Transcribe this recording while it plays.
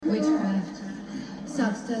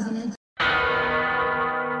Sucks, doesn't it?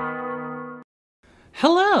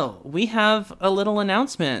 Hello! We have a little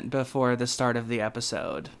announcement before the start of the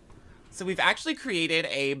episode. So we've actually created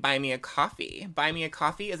a Buy Me a Coffee. Buy Me a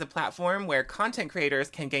Coffee is a platform where content creators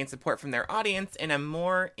can gain support from their audience in a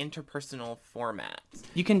more interpersonal format.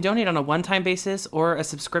 You can donate on a one-time basis or a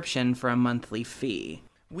subscription for a monthly fee.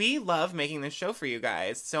 We love making this show for you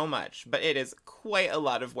guys so much, but it is quite a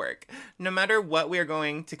lot of work. No matter what, we are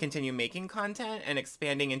going to continue making content and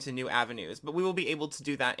expanding into new avenues, but we will be able to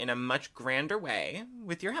do that in a much grander way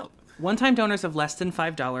with your help. One-time donors of less than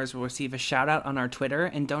 $5 will receive a shout-out on our Twitter,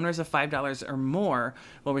 and donors of $5 or more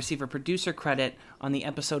will receive a producer credit on the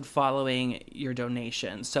episode following your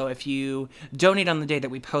donation. So if you donate on the day that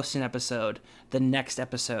we post an episode, the next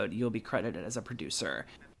episode you'll be credited as a producer.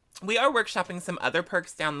 We are workshopping some other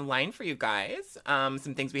perks down the line for you guys. Some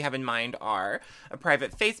things we have in mind are a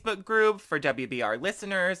private Facebook group for WBR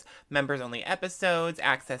listeners, members-only episodes,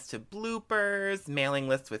 access to bloopers, mailing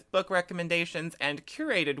lists with book recommendations, and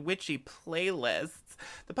curated witchy playlists.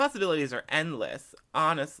 The possibilities are endless,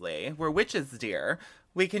 honestly. We're witches, dear.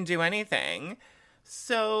 We can do anything.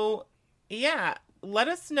 So, yeah, let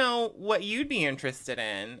us know what you'd be interested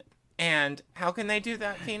in. And how can they do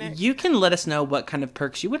that, Phoenix? You can let us know what kind of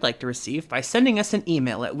perks you would like to receive by sending us an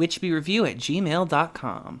email at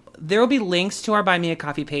witchbyreview@gmail.com. There will be links to our Buy Me a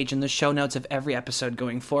Coffee page in the show notes of every episode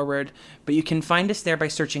going forward, but you can find us there by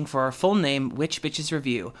searching for our full name, Witch Bitches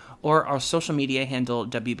Review, or our social media handle,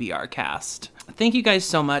 WBRcast. Thank you guys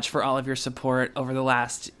so much for all of your support over the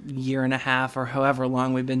last year and a half or however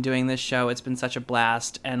long we've been doing this show. It's been such a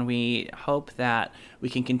blast, and we hope that we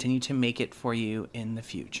can continue to make it for you in the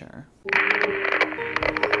future.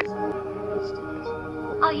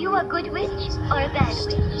 Are you a good witch or a bad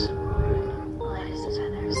witch?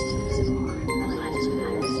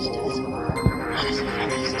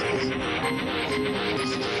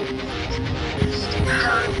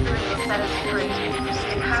 Power of 3 will set us free.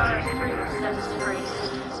 Power of 3 will set us free.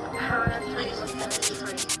 Power of 3 will set us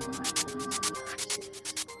free.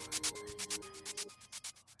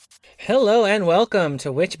 Hello and welcome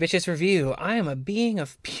to Witch Bitches Review. I am a being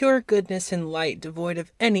of pure goodness and light, devoid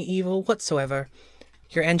of any evil whatsoever.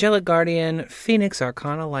 Your angelic guardian, Phoenix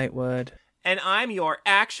Arcana Lightwood. And I'm your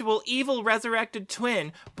actual evil resurrected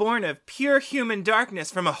twin, born of pure human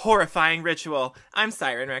darkness from a horrifying ritual. I'm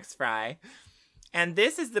Siren Rex Fry. And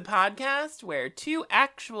this is the podcast where two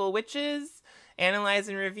actual witches analyze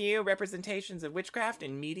and review representations of witchcraft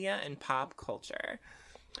in media and pop culture.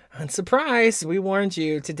 And surprise, we warned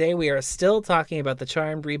you. Today we are still talking about the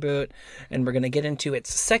Charmed reboot, and we're going to get into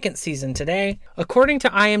its second season today. According to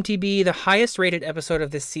IMDb, the highest rated episode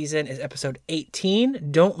of this season is episode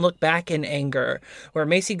 18, Don't Look Back in Anger, where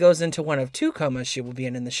Macy goes into one of two comas she will be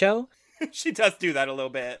in the show. She does do that a little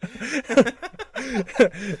bit.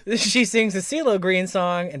 She sings a CeeLo Green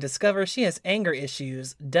song and discovers she has anger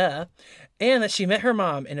issues, duh, and that she met her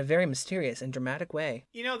mom in a very mysterious and dramatic way.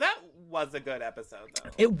 You know, that was a good episode,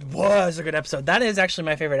 though. It was a good episode. That is actually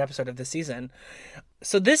my favorite episode of this season.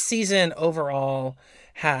 So this season overall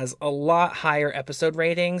has a lot higher episode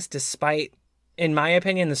ratings, despite, in my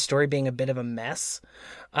opinion, the story being a bit of a mess.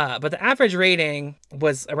 But the average rating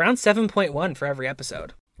was around 7.1 for every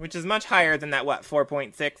episode. Which is much higher than that,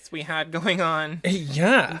 4.6 we had going on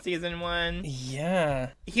Yeah. in season 1. Yeah.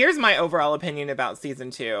 Here's my overall opinion about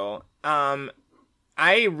season 2.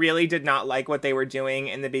 I really did not like what they were doing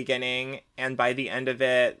in the beginning, and by the end of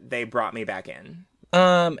it, they brought me back in.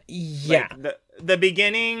 Yeah. Like, the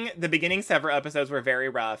beginning several episodes were very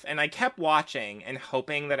rough, and I kept watching and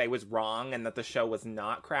hoping that I was wrong and that the show was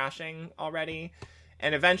not crashing already.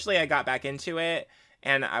 And eventually I got back into it,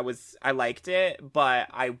 and I liked it, but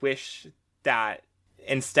I wish that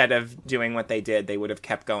instead of doing what they did, they would have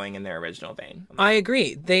kept going in their original vein. I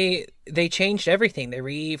agree. They changed everything. They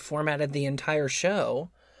reformatted the entire show.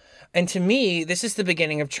 And to me, this is the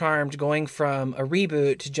beginning of Charmed going from a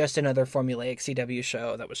reboot to just another formulaic CW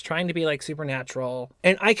show that was trying to be like Supernatural.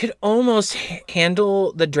 And I could almost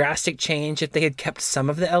handle the drastic change if they had kept some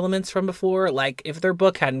of the elements from before, like if their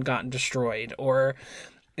book hadn't gotten destroyed, or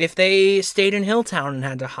if they stayed in Hilltown and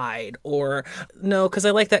had to hide, or no, because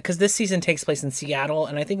I like that because this season takes place in Seattle,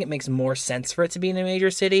 and I think it makes more sense for it to be in a major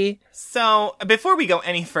city. So before we go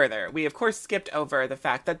any further, we of course skipped over the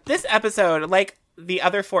fact that this episode, like the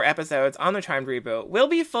other 4 episodes on the Charmed reboot, will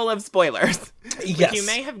be full of spoilers. Yes. Which you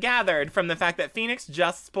may have gathered from the fact that Phoenix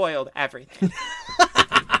just spoiled everything.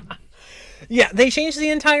 Yeah, they changed the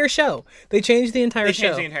entire show. They changed the entire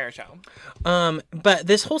show. show. But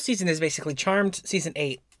this whole season is basically Charmed season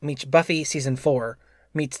 8 meets Buffy season 4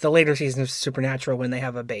 meets the later seasons of Supernatural when they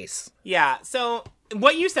have a base. Yeah, so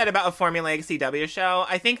what you said about a formulaic CW show,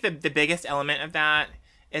 I think the biggest element of that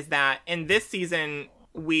is that in this season,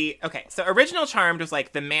 so original Charmed was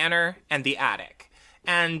like the manor and the attic.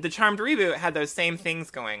 And the Charmed reboot had those same things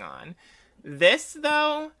going on. This,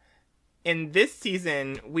 though, in this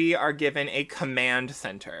season, we are given a command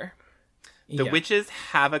center. The witches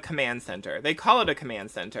have a command center. They call it a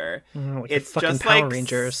command center. Like it's the fucking just Power like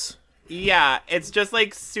Rangers. Yeah, it's just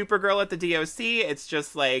like Supergirl at the DOC. It's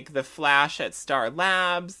just like the Flash at Star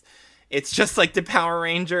Labs. It's just like the Power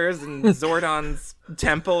Rangers and Zordon's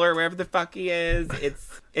temple or wherever the fuck he is.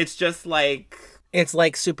 It's just like... It's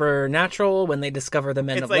like Supernatural when they discover the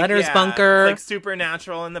Men It's of like, Letters yeah, bunker. It's like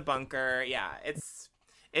Supernatural in the bunker. Yeah,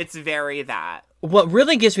 it's very that. What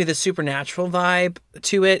really gives me the Supernatural vibe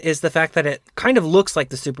to it is the fact that it kind of looks like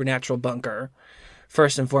the Supernatural bunker,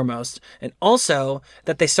 first and foremost. And also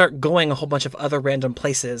that they start going a whole bunch of other random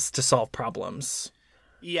places to solve problems.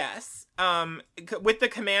 Yes. With the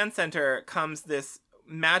command center comes this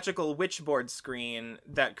magical witchboard screen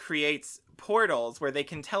that creates portals where they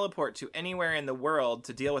can teleport to anywhere in the world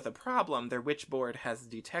to deal with a problem their witchboard has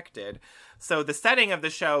detected. So the setting of the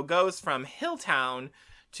show goes from Hilltown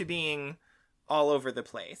to being all over the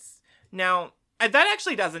place. Now, that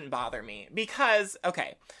actually doesn't bother me because,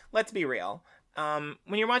 okay, let's be real. When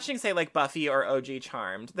you're watching, say, like Buffy or OG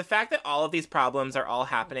Charmed, the fact that all of these problems are all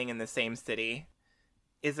happening in the same city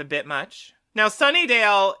is a bit much. Now,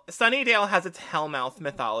 Sunnydale has its Hellmouth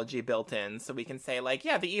mythology built in, so we can say, like,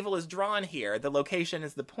 yeah, the evil is drawn here. The location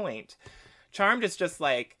is the point. Charmed is just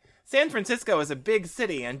like, San Francisco is a big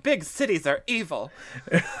city, and big cities are evil.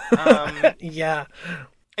 Yeah.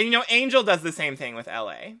 And, you know, Angel does the same thing with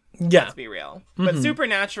LA. Yeah. Let's be real. But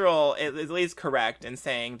Supernatural is at least correct in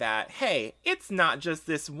saying that, hey, it's not just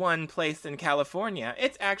this one place in California.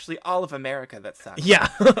 It's actually all of America that sucks. Yeah,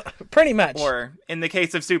 pretty much. Or, in the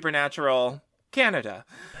case of Supernatural, Canada.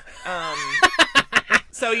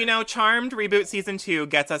 So, you know, Charmed Reboot Season 2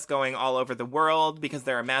 gets us going all over the world because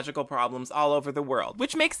there are magical problems all over the world.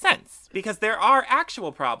 Which makes sense, because there are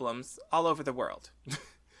actual problems all over the world.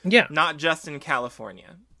 Yeah. Not just in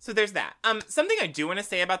California. So there's that. Something I do want to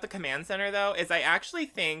say about the command center, though, is I actually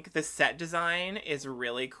think the set design is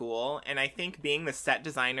really cool. And I think being the set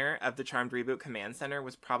designer of the Charmed Reboot Command Center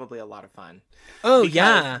was probably a lot of fun. Oh, Because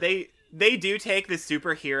yeah. They do take the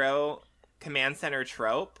superhero command center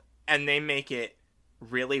trope and they make it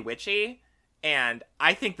really witchy. And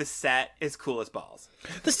I think the set is cool as balls.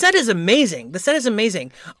 The set is amazing.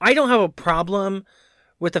 I don't have a problem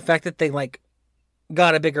with the fact that they, like,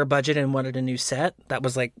 got a bigger budget and wanted a new set. That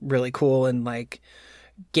was, like, really cool and, like,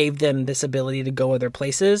 gave them this ability to go other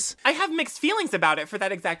places. I have mixed feelings about it for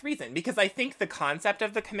that exact reason, because I think the concept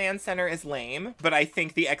of the command center is lame, but I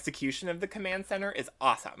think the execution of the command center is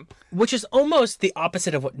awesome. Which is almost the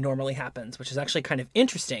opposite of what normally happens, which is actually kind of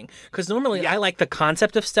interesting. Because normally I like the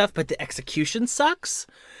concept of stuff, but the execution sucks.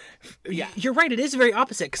 Yeah. You're right, it is very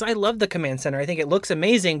opposite, because I love the command center. I think it looks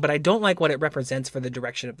amazing, but I don't like what it represents for the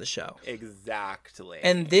direction of the show. Exactly.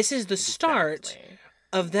 And this is the start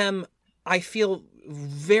of them. I feel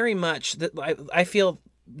very much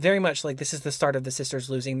like this is the start of the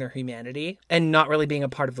sisters losing their humanity and not really being a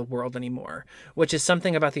part of the world anymore, which is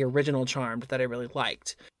something about the original Charmed that I really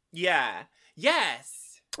liked. Yeah.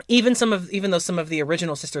 Yes. Even though some of the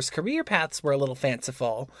original sisters' career paths were a little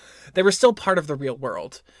fanciful, they were still part of the real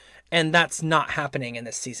world. And that's not happening in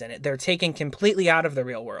this season. They're taken completely out of the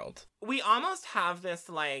real world. We almost have this,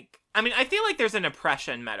 like... I mean, I feel like there's an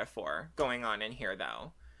oppression metaphor going on in here,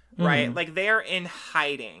 though. Right? Like, they're in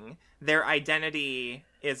hiding. Their identity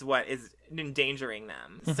is what is endangering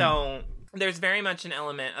them. So there's very much an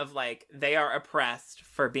element of, like, they are oppressed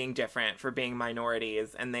for being different, for being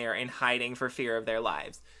minorities, and they are in hiding for fear of their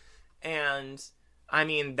lives. And, I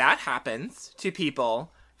mean, that happens to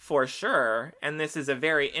people... for sure, and this is a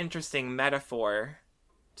very interesting metaphor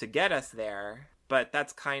to get us there, but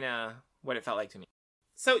that's kind of what it felt like to me.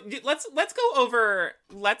 So let's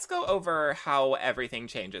go over how everything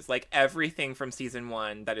changes, like everything from season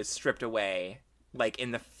 1 that is stripped away, like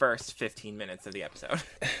in the first 15 minutes of the episode.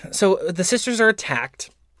 So the sisters are attacked,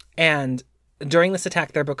 and during this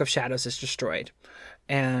attack, their Book of Shadows is destroyed,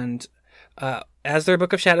 and as their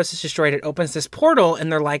Book of Shadows is destroyed, it opens this portal,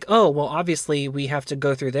 and they're like, oh, well, obviously we have to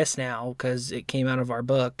go through this now because it came out of our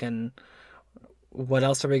book, and what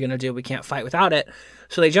else are we going to do? We can't fight without it.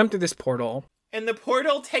 So they jump through this portal. And the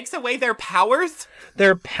portal takes away their powers?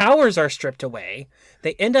 Their powers are stripped away.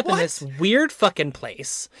 They end up in this weird fucking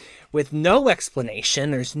place with no explanation.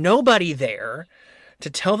 There's nobody there to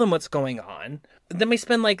tell them what's going on. Then we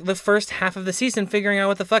spend, like, the first half of the season figuring out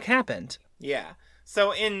what the fuck happened. Yeah.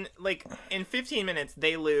 So in 15 minutes,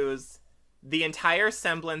 they lose the entire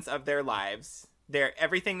semblance of their lives.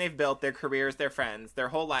 Everything they've built, their careers, their friends, their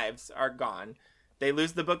whole lives are gone. They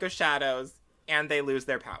lose the Book of Shadows, and they lose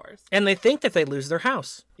their powers. And they think that they lose their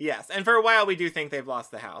house. Yes, and for a while we do think they've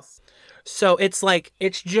lost the house. So it's like,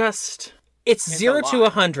 it's 0 to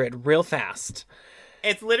 100 real fast.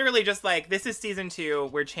 It's literally just like, this is season 2,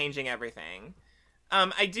 we're changing everything.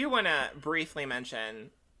 I do want to briefly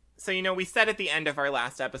mention, so, we said at the end of our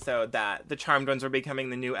last episode that the Charmed Ones were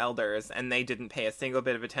becoming the new elders, and they didn't pay a single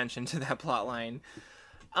bit of attention to that plot line.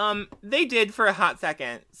 They did for a hot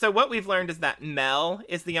second. So what we've learned is that Mel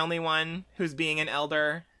is the only one who's being an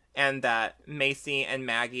elder, and that Macy and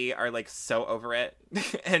Maggie are, so over it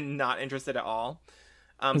and not interested at all.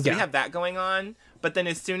 We have that going on. But then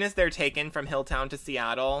as soon as they're taken from Hilltown to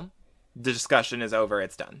Seattle, the discussion is over.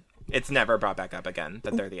 It's done. It's never brought back up again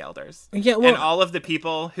that they're the elders. Yeah, well, and all of the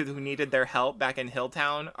people who needed their help back in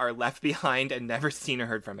Hilltown are left behind and never seen or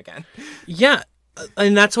heard from again. Yeah,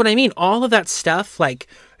 and that's what I mean. All of that stuff, like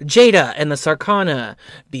Jada and the Sarkana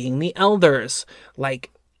being the elders,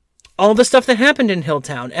 all the stuff that happened in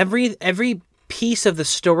Hilltown, every piece of the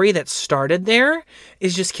story that started there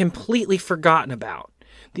is just completely forgotten about.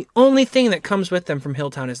 The only thing that comes with them from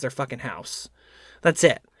Hilltown is their fucking house. That's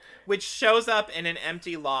it. Which shows up in an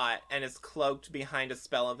empty lot and is cloaked behind a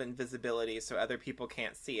spell of invisibility so other people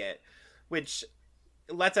can't see it. Which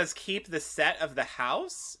lets us keep the set of the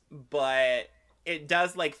house, but it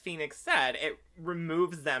does, like Phoenix said, it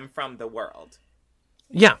removes them from the world.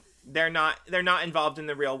 Yeah. They're not involved in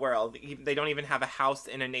the real world. They don't even have a house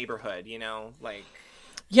in a neighborhood,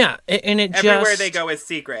 Yeah, and it everywhere they go is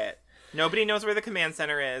secret. Nobody knows where the command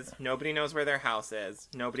center is. Nobody knows where their house is.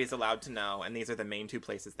 Nobody's allowed to know. And these are the main 2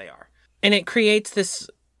 places they are. And it creates this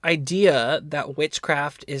idea that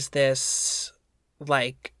witchcraft is this,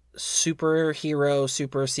 superhero,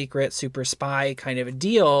 super secret, super spy kind of a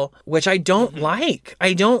deal, which I don't like.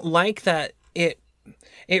 I don't like that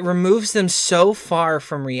it removes them so far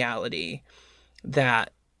from reality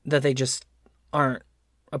that they just aren't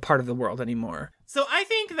a part of the world anymore. So I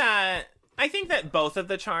think that both of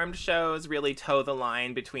the Charmed shows really toe the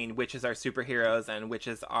line between witches are superheroes and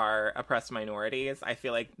witches are oppressed minorities. I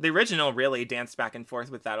feel like the original really danced back and forth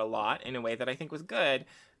with that a lot in a way that I think was good.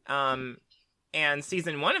 And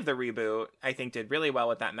season 1 of the reboot, I think, did really well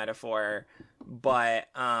with that metaphor. But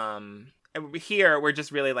here, we're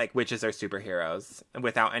just really witches are superheroes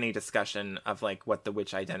without any discussion of what the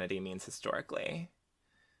witch identity means historically.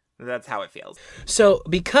 That's how it feels. So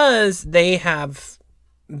because they have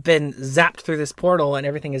been zapped through this portal and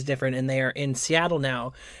everything is different and they are in Seattle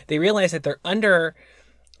now, they realize that they're under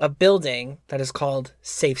a building that is called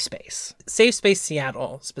Safe Space. Safe Space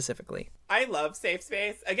Seattle, specifically. I love Safe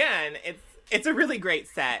Space. Again, it's a really great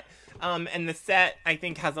set. And the set, I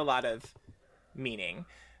think, has a lot of meaning.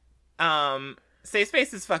 Safe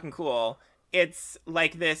Space is fucking cool. It's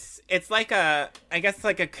it's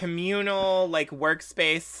a communal,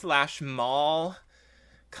 workspace / mall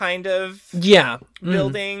kind of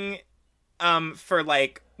building for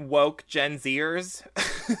woke Gen Zers,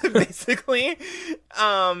 basically.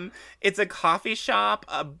 It's a coffee shop.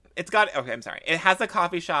 It has a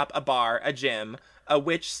coffee shop, a bar, a gym, a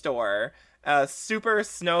witch store, a super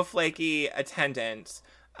snowflakey attendant.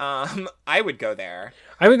 I would go there.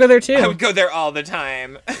 I would go there too. I would go there all the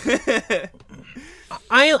time.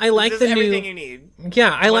 I like the new everything you need.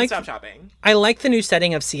 Yeah, I like stop shopping. I like the new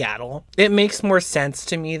setting of Seattle. It makes more sense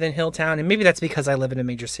to me than Hilltown, and maybe that's because I live in a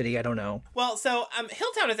major city. I don't know. Well, so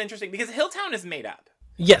Hilltown is interesting because Hilltown is made up.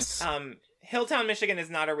 Yes. Hilltown, Michigan is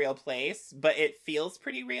not a real place, but it feels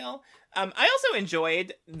pretty real. I also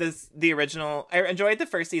enjoyed the original. I enjoyed the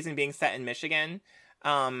first season being set in Michigan,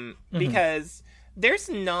 because there's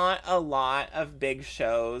not a lot of big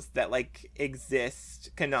shows that exist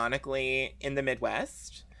canonically in the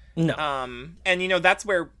Midwest. No. And that's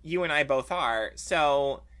where you and I both are.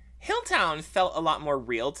 So Hilltown felt a lot more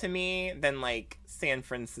real to me than San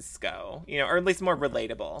Francisco, or at least more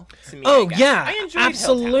relatable to me. Oh, yeah, I enjoyed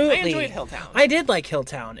absolutely. Hilltown. I enjoyed Hilltown. I did like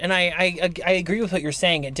Hilltown, and I agree with what you're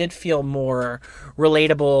saying. It did feel more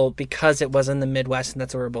relatable because it was in the Midwest, and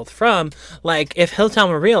that's where we're both from. If Hilltown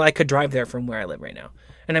were real, I could drive there from where I live right now.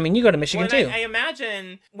 And I mean, you go to Michigan too. I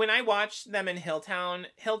imagine when I watched them in Hilltown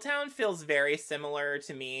feels very similar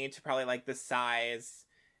to me to probably the size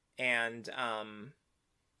and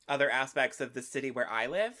other aspects of the city where I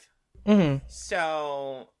live. Mm-hmm.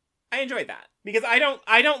 So I enjoyed that because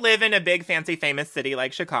I don't live in a big fancy famous city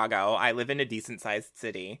like Chicago. I live in a decent sized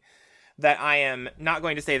city. that I am not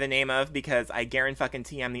going to say the name of because I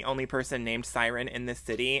guarantee I'm the only person named Siren in this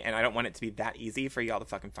city, and I don't want it to be that easy for y'all to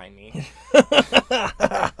fucking find me.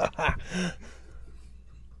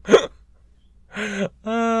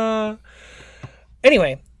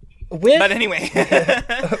 Anyway, But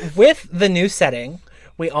with the new setting,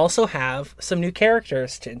 we also have some new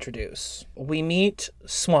characters to introduce. We meet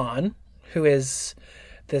Swan, who is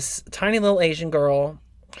this tiny little Asian girl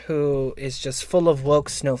who is just full of woke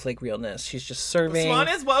snowflake realness. She's just serving. Swan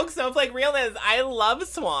is woke snowflake realness. I love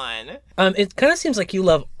Swan. It kind of seems like you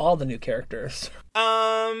love all the new characters.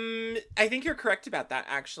 I think you're correct about that,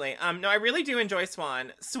 actually. No, I really do enjoy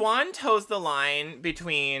Swan. Swan toes the line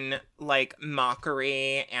between, like,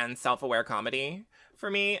 mockery and self-aware comedy for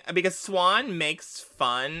me, because Swan makes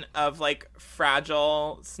fun of, like,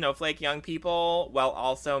 fragile snowflake young people while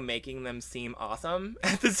also making them seem awesome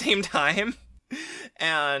at the same time.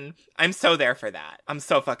 And I'm so there for that. I'm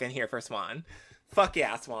so fucking here for Swan. Fuck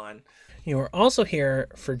yeah, Swan. You are also here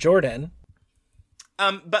for Jordan.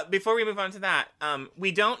 But before we move on to that,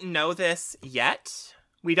 we don't know this yet.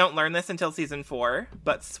 We don't learn this until season 4.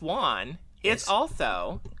 But Swan is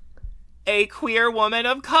also a queer woman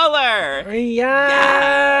of color. Yes.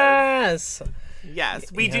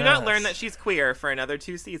 Yes. We do not learn that she's queer for another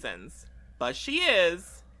 2 seasons, but she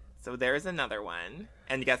is. So there's another one.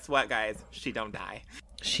 And guess what, guys? She don't die.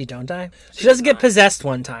 She don't die. She doesn't get possessed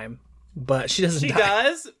one time, but she doesn't die. She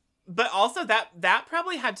does. But also that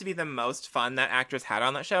probably had to be the most fun that actress had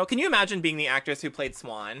on that show. Can you imagine being the actress who played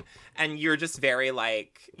Swan and you're just very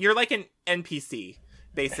like, you're like an NPC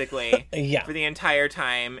basically Yeah. for the entire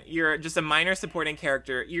time. You're just a minor supporting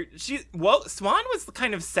character. Swan was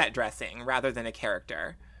kind of set dressing rather than a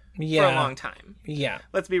character for a long time. Yeah.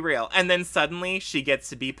 Let's be real. And then suddenly she gets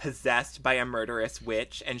to be possessed by a murderous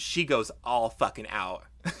witch and she goes all fucking out.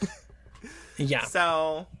 Yeah.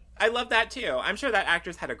 So I love that too. I'm sure that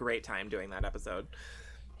actress had a great time doing that episode.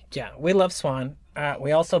 Yeah. We love Swan.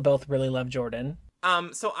 We also both really love Jordan.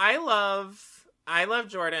 So I love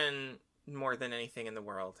Jordan more than anything in the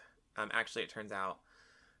world. Actually, it turns out.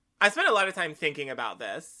 I spent a lot of time thinking about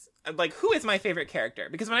this. Like, who is my favorite character?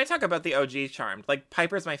 Because when I talk about the OG Charmed, like,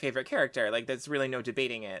 Piper's my favorite character. Like, there's really no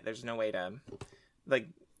debating it. There's no way to, like,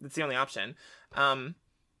 it's the only option.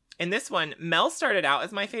 In this one, Mel started out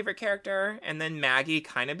as my favorite character, and then Maggie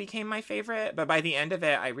kind of became my favorite. But by the end of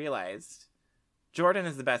it, I realized Jordan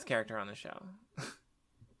is the best character on the show.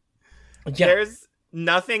 Yeah. There's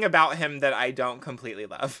nothing about him that I don't completely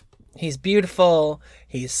love. He's beautiful,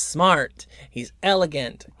 he's smart, he's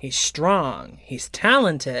elegant, he's strong, he's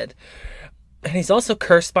talented, and he's also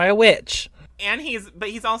cursed by a witch. And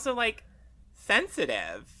he's also, like,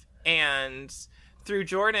 sensitive. And through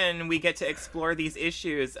Jordan, we get to explore these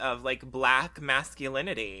issues of, like, black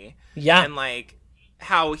masculinity. Yeah. And, like,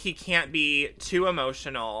 how he can't be too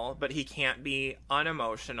emotional, but he can't be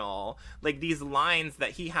unemotional. Like, these lines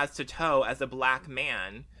that he has to toe as a black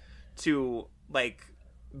man to, like,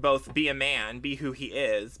 both be a man, be who he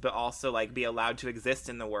is, but also, like, be allowed to exist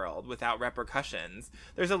in the world without repercussions.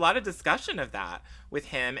 There's a lot of discussion of that with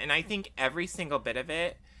him, and I think every single bit of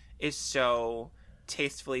it is so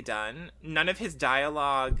tastefully done. None of his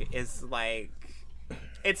dialogue is, like,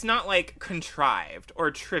 it's not, like, contrived or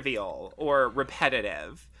trivial or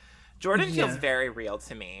repetitive. Jordan feels very real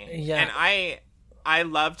to me. Yeah. And I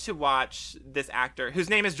love to watch this actor, whose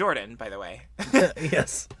name is Jordan, by the way.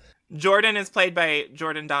 Yes. Jordan is played by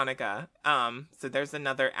Jordan Donica. So there's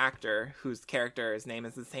another actor whose character's name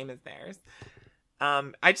is the same as theirs.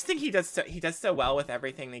 I just think he does so well with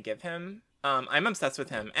everything they give him. I'm obsessed with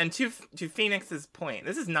him. And to Phoenix's point,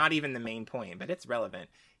 this is not even the main point, but it's relevant.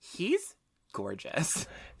 He's gorgeous.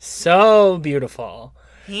 So beautiful.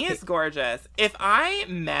 He is gorgeous. If I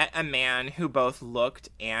met a man who both looked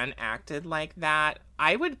and acted like that,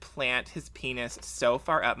 I would plant his penis so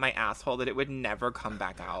far up my asshole that it would never come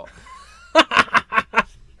back out.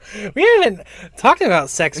 We haven't talked about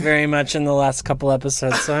sex very much in the last couple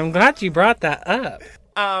episodes, so I'm glad you brought that up.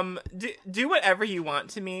 Do whatever you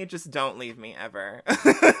want to me, just don't leave me ever.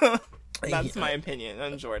 That's my opinion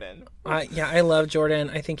on Jordan. Yeah, I love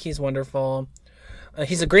Jordan. I think he's wonderful.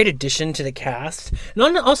 He's a great addition to the cast.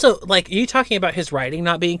 And also, like, you talking about his writing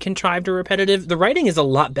not being contrived or repetitive, the writing is a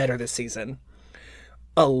lot better this season.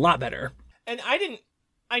 A lot better. And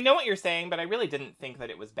I know what you're saying, but I really didn't think that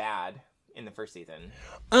it was bad in the first season.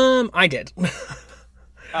 I did.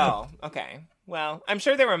 Oh, okay. Well, I'm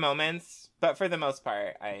sure there were moments, But for the most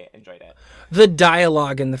part, I enjoyed it. The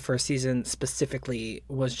dialogue in the first season specifically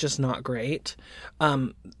was just not great.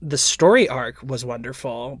 The story arc was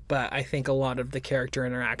wonderful, but I think a lot of the character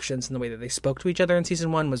interactions and the way that they spoke to each other in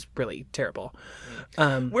season 1 was really terrible.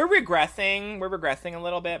 We're regressing a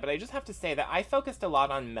little bit, but I just have to say that I focused a lot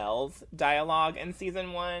on Mel's dialogue in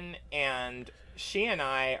season 1, and she and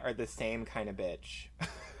I are the same kind of bitch.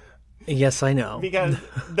 Yes, I know. Because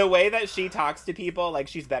the way that she talks to people, like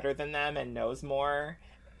she's better than them and knows more,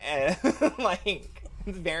 like,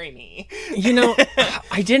 it's very me. You know,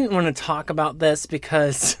 I didn't want to talk about this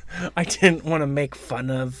because I didn't want to make fun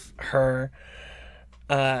of her.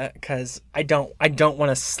 Because I don't want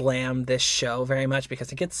to slam this show very much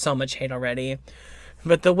because it gets so much hate already.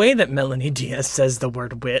 But the way that Melanie Diaz says the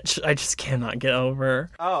word witch, I just cannot get over.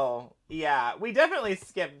 Oh, yeah. We definitely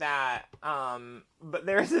skipped that. But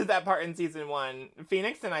there's that part in season 1.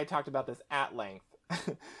 Phoenix and I talked about this at length.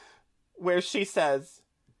 Where she says,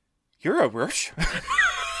 "You're a witch?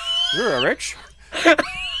 You're a witch?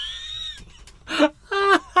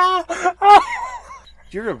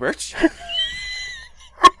 You're a witch?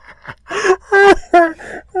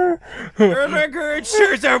 Oh my god,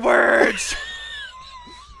 she's a witch!"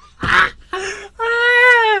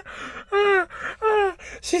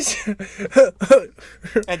 She's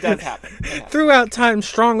It does happen. throughout time,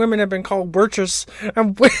 strong women have been called witches,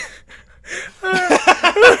 and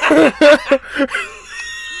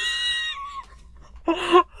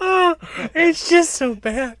it's just so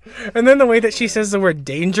bad. And then the way that she says the word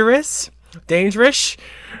dangerous. Dangerous.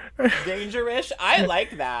 I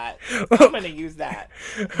like that. I'm gonna use that.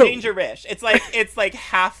 Dangerous. It's like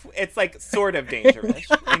half. It's like sort of dangerous.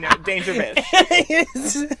 You know, dangerous.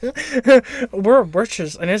 We're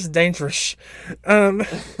witches, and it's dangerous.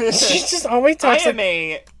 She's just always talks.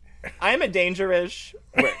 I am a dangerous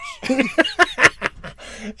witch.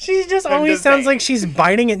 She just always sounds like she's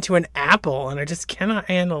biting into an apple, and I just cannot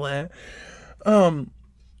handle it.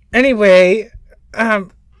 Anyway,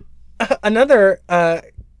 another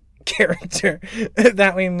character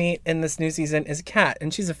that we meet in this new season is Kat,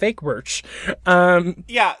 and she's a fake witch.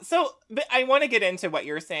 Yeah, so but I want to get into what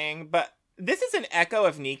you're saying, but this is an echo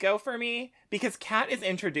of Nico for me, because Kat is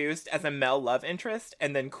introduced as a Mel love interest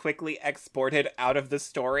and then quickly exported out of the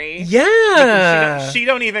story. Yeah. She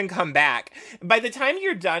don't even come back. By the time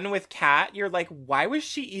you're done with Kat, you're like, why was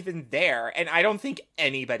she even there? And I don't think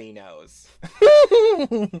anybody knows.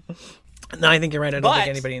 No, I think you're right. I don't think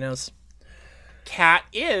anybody knows. Kat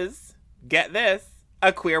is, get this,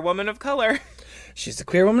 a queer woman of color. She's a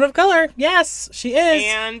queer woman of color. Yes, she is.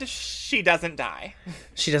 And she doesn't die.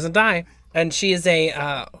 She doesn't die. And she is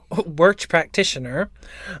a witch practitioner.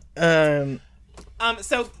 So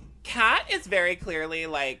Kat is very clearly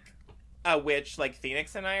like a witch, like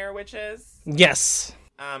Phoenix and I are witches. Yes.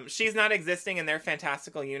 She's not existing in their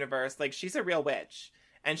fantastical universe. Like, she's a real witch.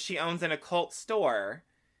 And she owns an occult store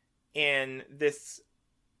in this,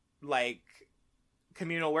 like,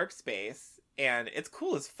 communal workspace. And it's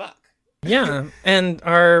cool as fuck. Yeah. And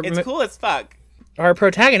it's cool as fuck. Our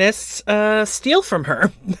protagonists steal from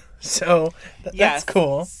her. So that's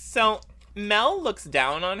cool. So Mel looks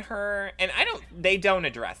down on her, and they don't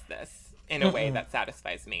address this in a way that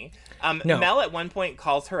satisfies me. No. Mel at one point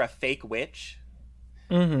calls her a fake witch.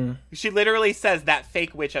 Mm-hmm. She literally says that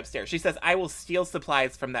fake witch upstairs. She says, "I will steal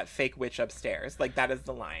supplies from that fake witch upstairs." Like, that is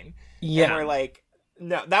the line. Yeah. And we're like,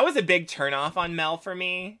 no, that was a big turnoff on Mel for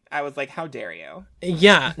me. I was like, how dare you?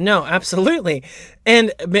 Yeah, no, absolutely.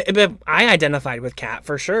 And but I identified with Kat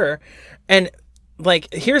for sure. And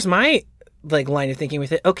like, here's my like line of thinking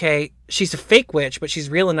with it. Okay, she's a fake witch, but she's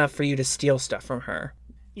real enough for you to steal stuff from her.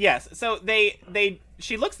 Yes. So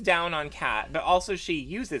she looks down on Kat, but also she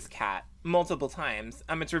uses Kat multiple times.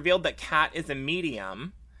 It's revealed that Kat is a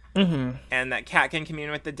medium. Mm-hmm. And that Kat can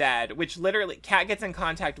commune with the dead, which literally Kat gets in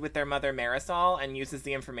contact with their mother Marisol and uses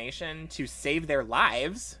the information to save their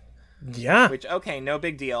lives. Yeah. Which, okay, no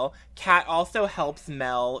big deal. Kat also helps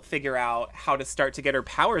Mel figure out how to start to get her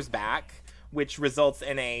powers back, which results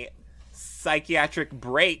in a psychiatric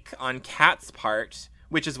break on Kat's part,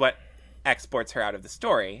 which is what exports her out of the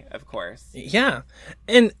story, of course. Yeah.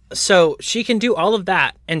 And so she can do all of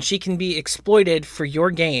that, and she can be exploited for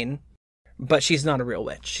your gain. But she's not a real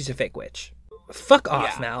witch. She's a fake witch. Fuck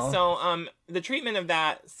off, Mel. So, the treatment of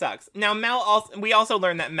that sucks. Now, we also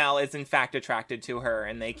learn that Mel is in fact attracted to her,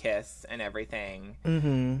 and they kiss and everything.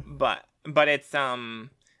 Mm-hmm. But it's,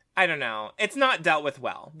 I don't know. It's not dealt with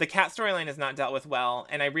well. The Kat storyline is not dealt with well,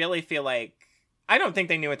 and I really feel like, I don't think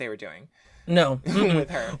they knew what they were doing. No. with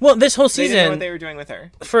her. Well, this whole They season, didn't know what they were doing with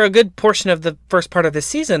her. for a good portion of the first part of this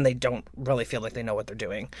season, they don't really feel like they know what they're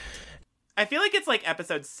doing. I feel like it's like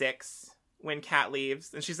episode 6 when Kat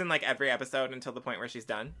leaves, and she's in like every episode until the point where she's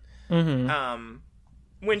done. Mm-hmm.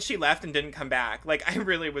 When she left and didn't come back, like, I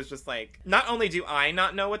really was just like, not only do I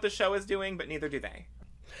not know what the show is doing, but neither do they.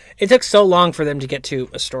 It took so long for them to get to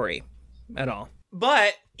a story at all.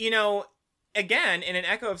 But, you know, again, in an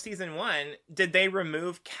echo of season 1, did they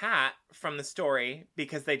remove Kat from the story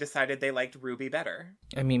because they decided they liked Ruby better?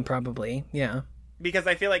 I mean, probably, yeah. Because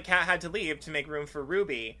I feel like Kat had to leave to make room for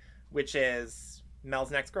Ruby, which is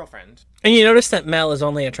Mel's next girlfriend. And you notice that Mel is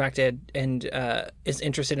only attracted and is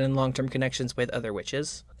interested in long-term connections with other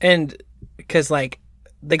witches. And because, like,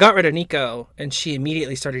 they got rid of Nico, and she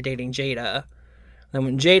immediately started dating Jada. Then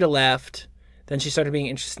when Jada left, then she started being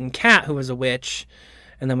interested in Kat, who was a witch.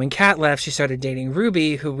 And then when Kat left, she started dating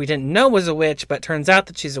Ruby, who we didn't know was a witch, but turns out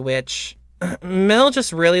that she's a witch. Mel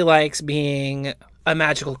just really likes being a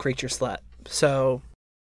magical creature slut. So...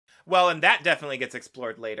 Well, and that definitely gets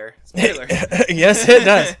explored later. Spoiler. Yes, it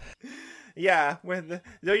does. Yeah,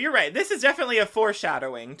 no, you're right. This is definitely a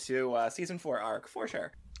foreshadowing to season 4 arc, for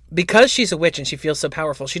sure. Because she's a witch and she feels so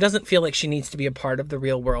powerful, she doesn't feel like she needs to be a part of the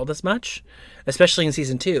real world as much, especially in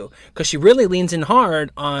season 2, because she really leans in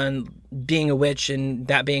hard on being a witch and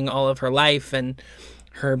that being all of her life and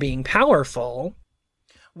her being powerful.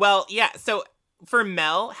 Well, yeah, so for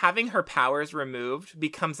Mel, having her powers removed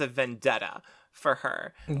becomes a vendetta for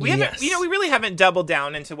her. We haven't, we really haven't doubled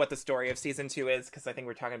down into what the story of season 2 is, because I think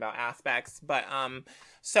we're talking about aspects. But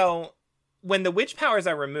so when the witch powers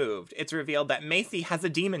are removed, it's revealed that Macy has a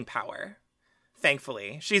demon power.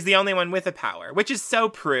 Thankfully, she's the only one with a power, which is so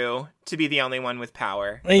Prue to be the only one with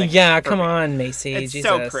power. Like, yeah, come on, Macy. It's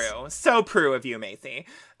Jesus. so Prue of you, Macy.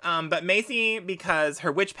 But Macy, because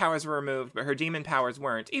her witch powers were removed, but her demon powers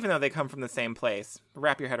weren't, even though they come from the same place.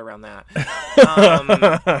 Wrap your head around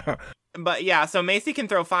that. But yeah, so Macy can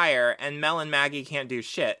throw fire, and Mel and Maggie can't do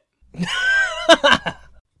shit.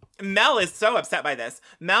 Mel is so upset by this.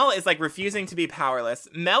 Mel is like refusing to be powerless.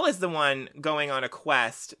 Mel is the one going on a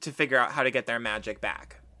quest to figure out how to get their magic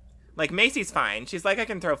back. Like, Macy's fine. She's like, I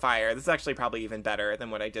can throw fire. This is actually probably even better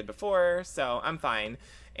than what I did before, so I'm fine.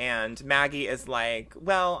 And Maggie is like,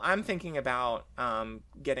 well, I'm thinking about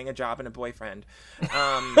getting a job and a boyfriend.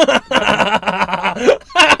 Mel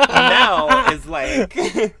is like...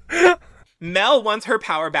 Mel wants her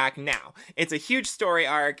power back now. It's a huge story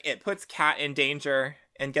arc. It puts Kat in danger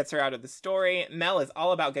and gets her out of the story. Mel is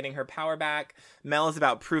all about getting her power back. Mel is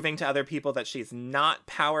about proving to other people that she's not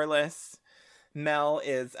powerless. Mel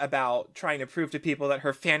is about trying to prove to people that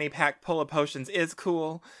her fanny pack pull of potions is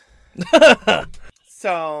cool.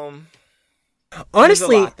 So,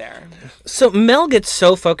 honestly, there's a lot there. So Mel gets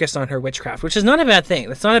so focused on her witchcraft, which is not a bad thing.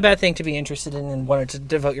 That's not a bad thing to be interested in and want to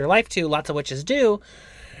devote your life to. Lots of witches do.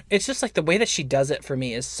 It's just like the way that she does it for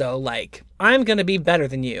me is so like, I'm going to be better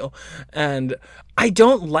than you. And I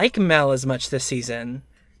don't like Mel as much this season.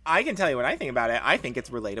 I can tell you what I think about it. I think it's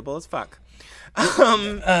relatable as fuck.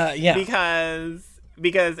 Yeah.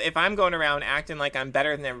 Because if I'm going around acting like I'm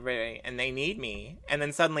better than everybody and they need me, and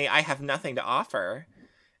then suddenly I have nothing to offer,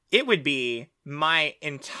 it would be my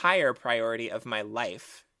entire priority of my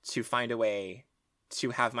life to find a way to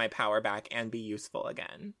have my power back and be useful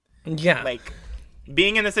again. Yeah. Like,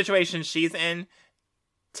 being in the situation she's in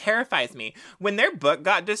terrifies me. When their book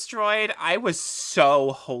got destroyed, I was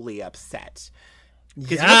so wholly upset.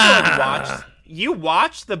 Because you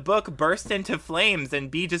watch the book burst into flames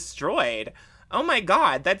and be destroyed. Oh my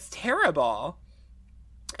god, that's terrible.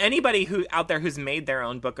 Anybody who out there who's made their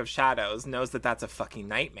own Book of Shadows knows that that's a fucking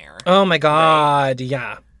nightmare. Oh my god, right?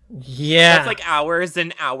 Yeah. Yeah. That's like hours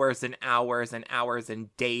and hours and hours and hours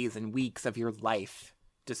and days and weeks of your life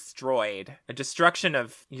destroyed. A destruction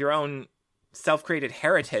of your own self-created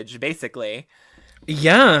heritage, basically.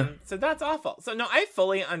 Yeah. So that's awful. So no, I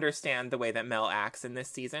fully understand the way that Mel acts in this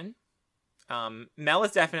season. Mel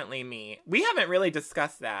is definitely me. We haven't really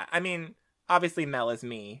discussed that. I mean, obviously Mel is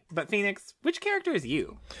me, but Phoenix, which character is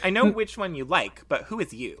you? I know which one you like, but who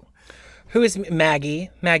is you? Who is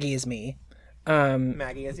Maggie? Maggie is me.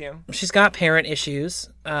 Maggie is you. She's got parent issues.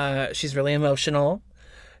 She's really emotional.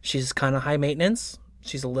 She's kind of high maintenance.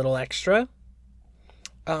 She's a little extra.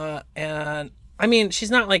 And I mean,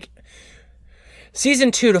 she's not like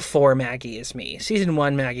season 2 to 4 Maggie is me. Season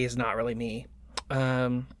 1 Maggie is not really me.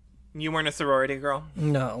 You weren't a sorority girl?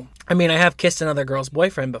 No. I mean, I have kissed another girl's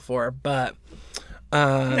boyfriend before, but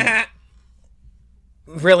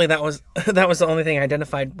really that was the only thing I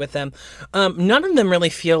identified with them. None of them really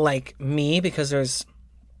feel like me because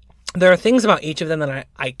there are things about each of them that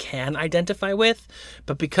I can identify with,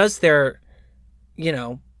 but because they're, you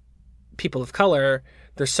know, people of color,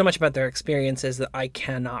 there's so much about their experiences that I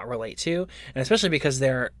cannot relate to, and especially because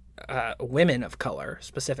they're women of color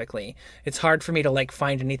specifically. It's hard for me to like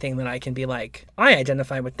find anything that I can be like, I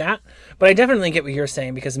identify with that. But I definitely get what you're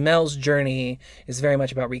saying, because Mel's journey is very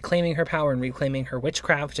much about reclaiming her power and reclaiming her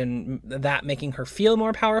witchcraft, and that making her feel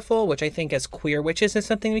more powerful, which I think as queer witches is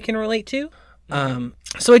something we can relate to.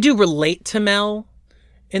 So I do relate to Mel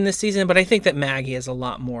in this season, but I think that Maggie is a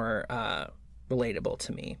lot more relatable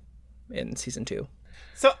to me in season 2.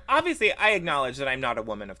 So obviously, I acknowledge that I'm not a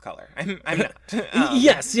woman of color. I'm not.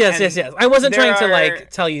 Yes. I wasn't trying to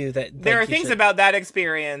like tell you that there are things about that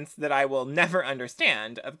experience that I will never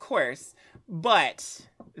understand, of course. But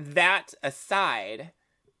that aside,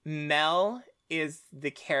 Mel is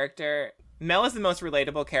the character. Mel is the most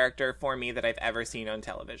relatable character for me that I've ever seen on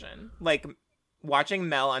television. Like, watching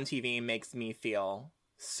Mel on TV makes me feel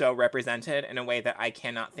so represented in a way that I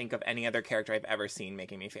cannot think of any other character I've ever seen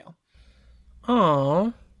making me feel.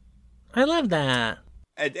 Oh, I love that.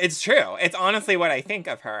 It's true. It's honestly what I think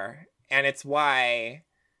of her. And it's why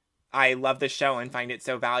I love the show and find it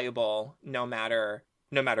so valuable no matter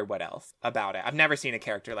what else about it. I've never seen a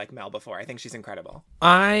character like Mel before. I think she's incredible.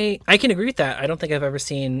 I can agree with that. I don't think I've ever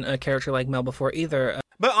seen a character like Mel before either.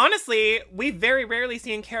 But honestly, we've very rarely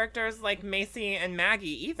seen characters like Macy and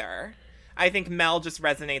Maggie either. I think Mel just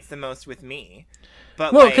resonates the most with me.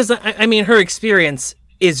 But well, because I mean, her experience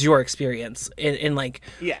is your experience in like,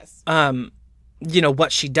 yes, you know,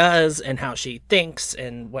 what she does and how she thinks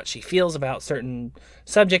and what she feels about certain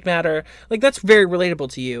subject matter. Like, that's very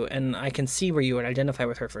relatable to you, and I can see where you would identify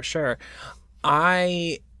with her for sure.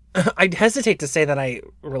 I hesitate to say that I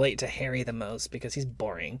relate to Harry the most because he's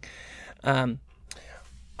boring.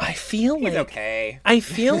 I feel he's like okay. I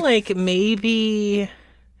feel like maybe.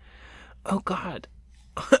 Oh God,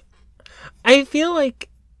 I feel like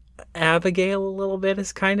Abigail a little bit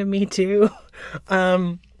is kind of me too.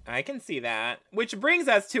 I can see that. Which brings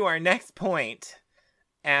us to our next point,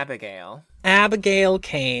 Abigail. Abigail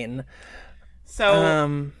Kane.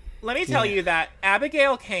 So let me tell you that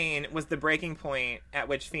Abigail Kane was the breaking point at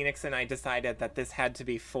which Phoenix and I decided that this had to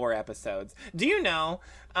be 4 episodes. Do you know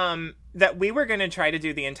that we were going to try to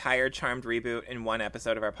do the entire Charmed reboot in 1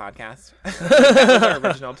 episode of our podcast? That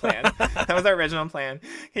was our original plan.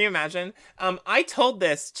 Can you imagine? I told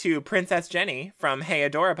this to Princess Jenny from Hey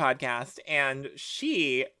Adora podcast, and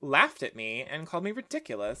she laughed at me and called me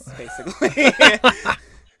ridiculous, basically.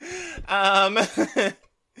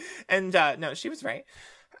 And no, she was right.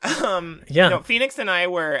 No, Phoenix and I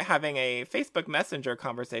were having a Facebook Messenger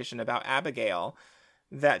conversation about Abigail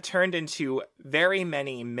that turned into very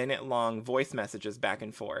many minute-long voice messages back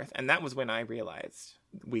and forth, and that was when I realized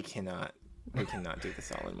we cannot do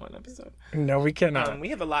this all in 1 episode. No, we cannot. We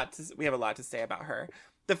have a lot to say about her.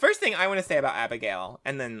 The first thing I want to say about Abigail,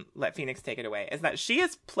 and then let Phoenix take it away, is that she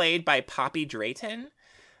is played by Poppy Drayton.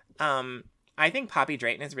 I think Poppy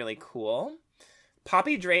Drayton is really cool.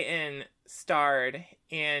 Poppy Drayton starred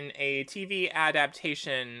in a TV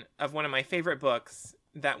adaptation of one of my favorite books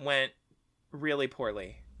that went really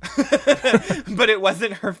poorly. But it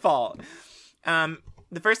wasn't her fault.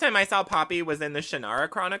 The first time I saw Poppy was in the Shannara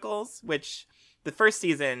Chronicles, which the first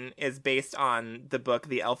season is based on the book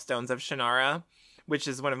The Elfstones of Shannara, which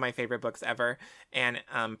is one of my favorite books ever. And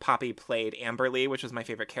Poppy played Amberly, which was my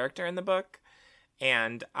favorite character in the book.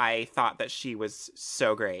 And I thought that she was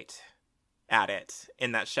so great at it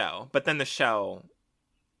in that show. But then the show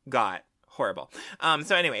got horrible.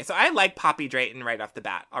 So anyway, so I like Poppy Drayton right off the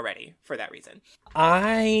bat already for that reason.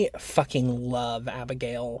 I fucking love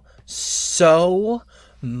Abigail so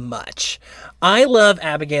much. I love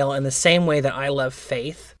Abigail in the same way that I love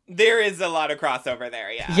Faith. There is a lot of crossover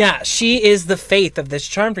there, yeah. Yeah, she is the Faith of this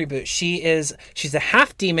Charmed reboot. She's a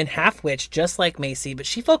half demon, half witch, just like Macy, but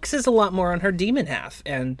she focuses a lot more on her demon half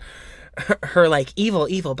and her like evil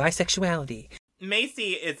bisexuality.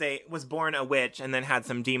 Macy was born a witch and then had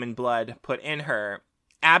some demon blood put in her.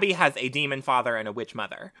 Abby has a demon father and a witch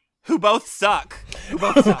mother who both suck.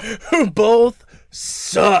 Who both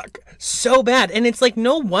suck so bad. And it's like,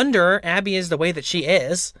 no wonder Abby is the way that she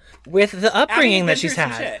is with the upbringing that she's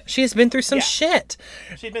had. She has been through some shit.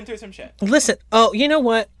 She's been through some shit. Listen, oh, you know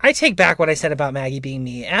what? I take back what I said about Maggie being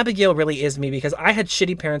me. Abigail really is me because I had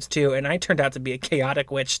shitty parents too, and I turned out to be a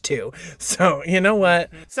chaotic witch too. So, you know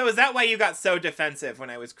what? So is that why you got so defensive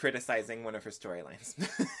when I was criticizing one of her storylines?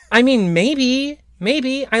 I mean, maybe.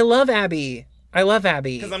 I love Abby.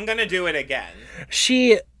 Because I'm going to do it again.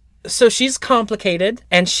 So she's complicated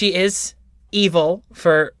and she is evil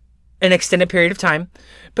for an extended period of time,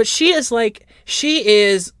 but she is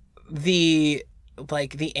the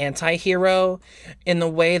anti-hero in the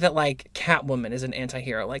way that like Catwoman is an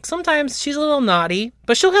anti-hero. Like sometimes she's a little naughty,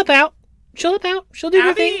 but she'll help out. She'll do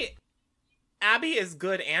her thing. Abby is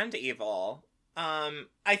good and evil.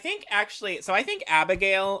 I think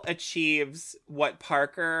Abigail achieves what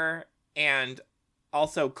Parker and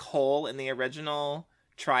also Cole in the original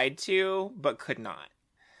tried to, but could not.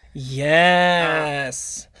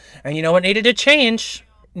 Yes. And you know what needed to change?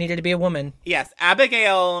 Needed to be a woman. Yes,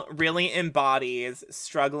 Abigail really embodies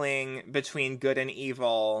struggling between good and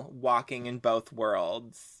evil, walking in both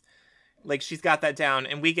worlds. Like, she's got that down,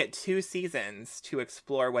 and we get 2 seasons to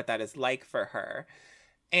explore what that is like for her.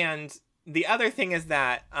 And the other thing is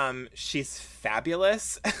that she's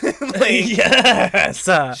fabulous. Yes.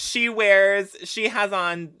 She has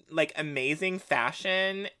on like amazing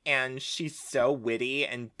fashion, and she's so witty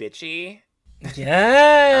and bitchy.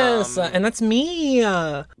 Yes. And that's me.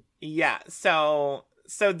 Yeah, so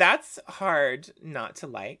that's hard not to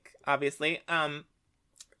like, obviously.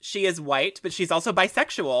 She is white, but she's also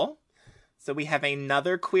bisexual. So we have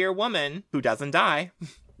another queer woman who doesn't die.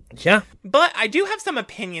 Yeah. But I do have some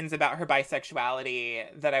opinions about her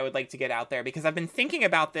bisexuality that I would like to get out there, because I've been thinking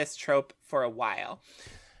about this trope for a while.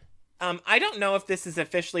 I don't know if this is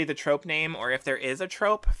officially the trope name or if there is a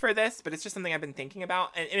trope for this, but it's just something I've been thinking about.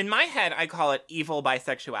 And in my head, I call it evil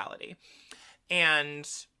bisexuality. And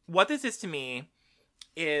what this is to me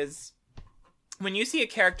is when you see a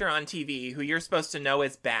character on TV who you're supposed to know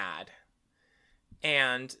is bad,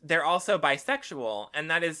 and they're also bisexual, and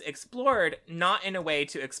that is explored not in a way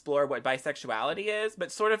to explore what bisexuality is,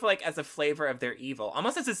 but sort of like as a flavor of their evil,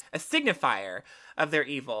 almost as a signifier of their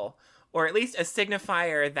evil, or at least a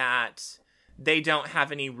signifier that they don't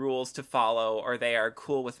have any rules to follow, or they are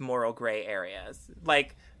cool with moral gray areas.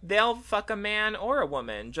 Like, they'll fuck a man or a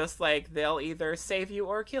woman, just like they'll either save you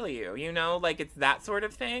or kill you, you know? Like, it's that sort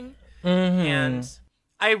of thing. Mm-hmm. And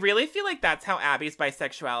I really feel like that's how Abby's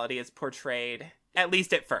bisexuality is portrayed, at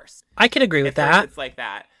least at first. I can agree with that. It's like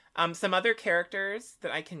that. Some other characters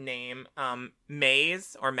that I can name,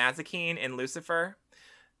 Maze or Mazikeen in Lucifer.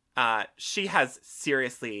 She has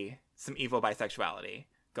seriously some evil bisexuality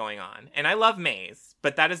going on. And I love Maze,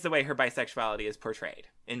 but that is the way her bisexuality is portrayed,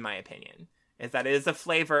 in my opinion. Is that it is a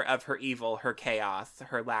flavor of her evil, her chaos,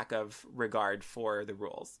 her lack of regard for the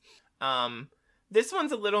rules. This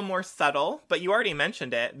one's a little more subtle, but you already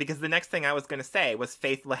mentioned it, because the next thing I was going to say was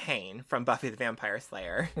Faith Lehane from Buffy the Vampire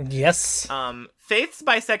Slayer. Yes. Faith's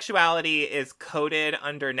bisexuality is coded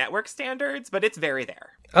under network standards, but it's very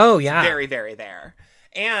there. Oh, yeah. It's very, very there.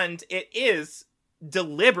 And it is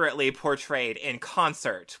deliberately portrayed in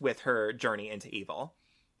concert with her journey into evil.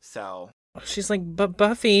 So she's like, but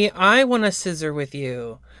Buffy, I want to scissor with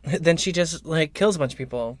you. Then she just, like, kills a bunch of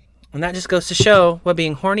people. And that just goes to show what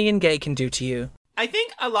being horny and gay can do to you. I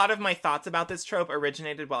think a lot of my thoughts about this trope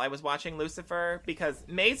originated while I was watching Lucifer, because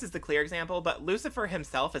Maze is the clear example, but Lucifer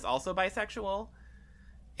himself is also bisexual.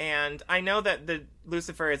 And I know that the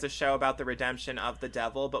Lucifer is a show about the redemption of the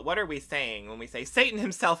devil, but what are we saying when we say Satan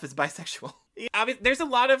himself is bisexual? There's a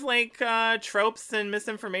lot of like tropes and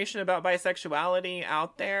misinformation about bisexuality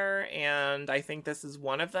out there, and I think this is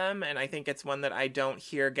one of them, and I think it's one that I don't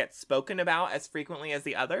hear get spoken about as frequently as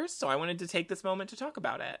the others, so I wanted to take this moment to talk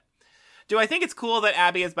about it. Do I think it's cool that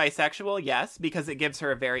Abby is bisexual? Yes, because it gives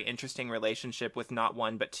her a very interesting relationship with not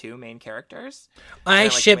one but 2 main characters. I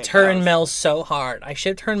shipped her and Mel so hard. I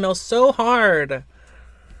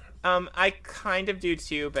kind of do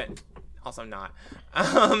too, but also not.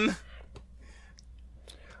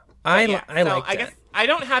 I like it. Guess I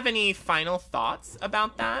don't have any final thoughts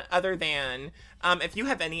about that, other than if you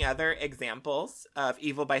have any other examples of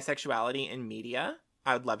evil bisexuality in media,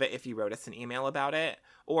 I would love it if you wrote us an email about it.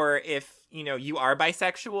 Or if, you are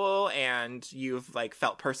bisexual and you've like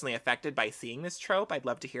felt personally affected by seeing this trope, I'd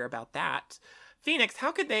love to hear about that. Phoenix,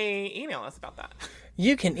 how could they email us about that?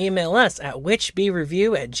 You can email us at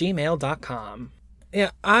witchbereview@gmail.com.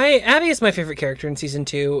 Yeah, Abby is my favorite character in season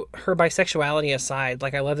 2. Her bisexuality aside,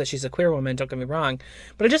 like, I love that she's a queer woman, don't get me wrong,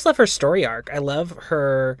 but I just love her story arc. I love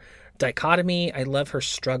her dichotomy. I love her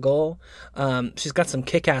struggle. She's got some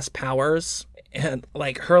kick-ass powers. And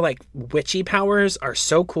like her like witchy powers are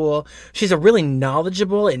so cool. She's a really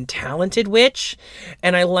knowledgeable and talented witch.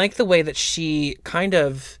 And I like the way that she kind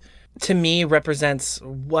of, to me, represents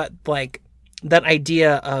what like that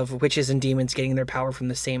idea of witches and demons getting their power from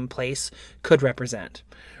the same place could represent,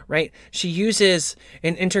 right? She uses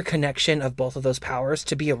an interconnection of both of those powers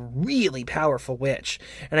to be a really powerful witch.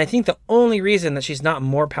 And I think the only reason that she's not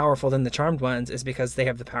more powerful than the Charmed Ones is because they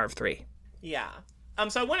have the power of 3. Yeah.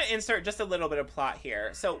 So I want to insert just a little bit of plot here.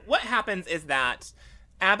 So what happens is that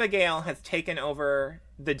Abigail has taken over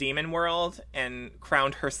the demon world and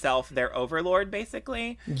crowned herself their overlord,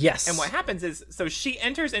 basically. Yes. And what happens is, so she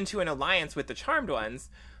enters into an alliance with the Charmed Ones,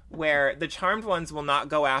 where the Charmed Ones will not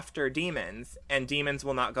go after demons and demons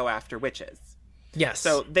will not go after witches. Yes.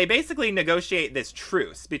 So they basically negotiate this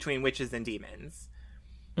truce between witches and demons.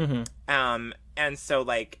 Mm-hmm. And so,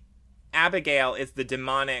 like, Abigail is the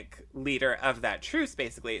demonic leader of that truce,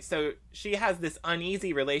 basically. So she has this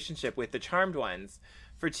uneasy relationship with the Charmed Ones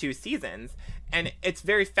for 2 seasons. And it's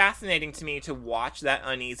very fascinating to me to watch that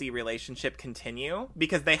uneasy relationship continue,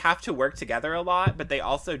 because they have to work together a lot, but they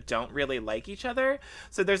also don't really like each other.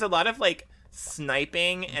 So there's a lot of, like,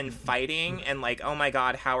 sniping and fighting and, like, oh my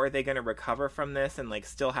god, how are they going to recover from this and, like,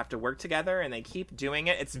 still have to work together, and they keep doing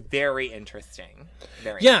it. It's very interesting.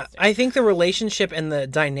 I think the relationship and the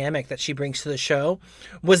dynamic that she brings to the show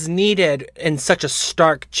was needed in such a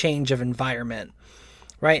stark change of environment,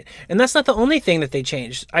 right? And that's not the only thing that they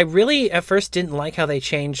changed. I really at first didn't like how they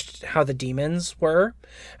changed how the demons were,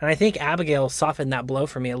 and I think Abigail softened that blow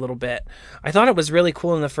for me a little bit. I thought it was really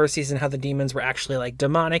cool in the first season how the demons were actually, like,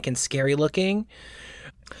 demonic and scary looking,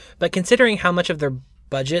 but considering how much of their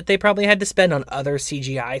budget they probably had to spend on other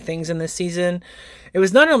CGI things in this season, it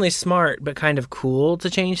was not only smart but kind of cool to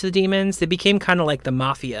change the demons. They became kind of like the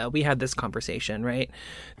mafia. We had this conversation, right?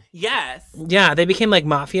 Yes. Yeah, they became like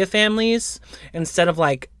mafia families instead of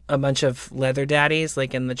like a bunch of leather daddies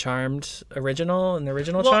like in the original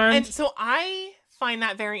Charmed. And so I find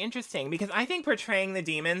that very interesting, because I think portraying the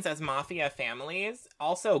demons as mafia families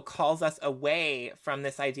also calls us away from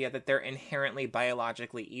this idea that they're inherently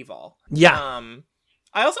biologically evil. Yeah.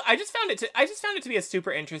 I just found it to be a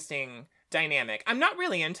super interesting dynamic. I'm not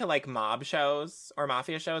really into, like, mob shows or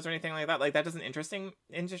mafia shows or anything like that. Like, that doesn't interest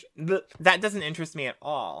me at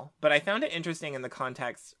all. But I found it interesting in the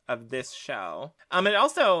context of this show. And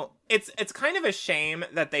also, it's kind of a shame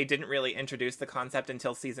that they didn't really introduce the concept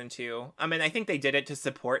until season 2. I mean, I think they did it to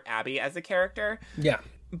support Abby as a character. Yeah.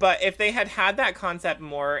 But if they had that concept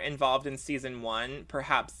more involved in season 1,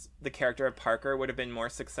 perhaps the character of Parker would have been more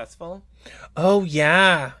successful. Oh,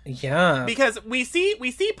 yeah. Yeah. Because we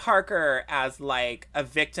see Parker as, like, a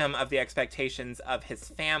victim of the expectations of his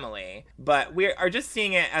family, but we are just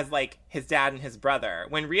seeing it as, like, his dad and his brother,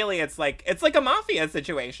 when really it's like a mafia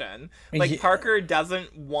situation. Like, Parker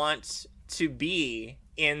doesn't want to be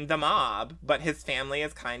in the mob, but his family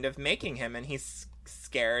is kind of making him, and he's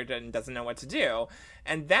scared and doesn't know what to do.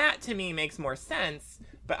 And that, to me, makes more sense,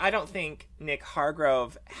 but I don't think Nick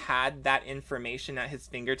Hargrove had that information at his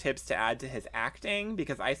fingertips to add to his acting,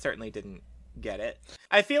 because I certainly didn't get it.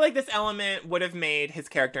 I feel like this element would have made his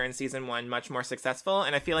character in season 1 much more successful,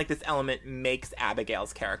 and I feel like this element makes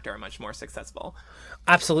Abigail's character much more successful.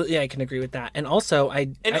 Absolutely, I can agree with that. And also,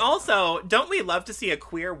 also, don't we love to see a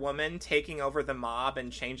queer woman taking over the mob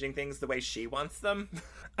and changing things the way she wants them?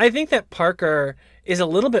 I think that Parker is a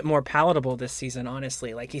little bit more palatable this season,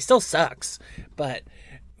 honestly. Like, he still sucks, but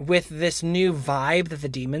with this new vibe that the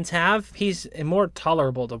demons have, he's more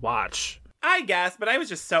tolerable to watch. I guess, but I was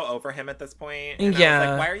just so over him at this point. And yeah. I was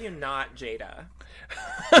like, why are you not Jada?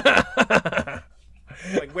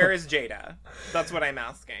 Like, where is Jada? That's what I'm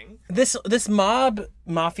asking. This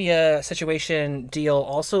mafia situation deal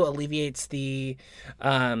also alleviates the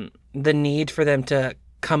need for them to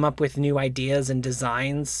come up with new ideas and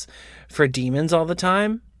designs for demons all the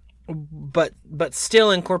time, but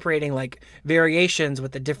still incorporating, like, variations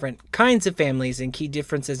with the different kinds of families and key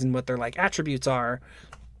differences in what their, like, attributes are.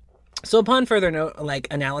 So upon further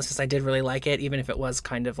analysis, I did really like it, even if it was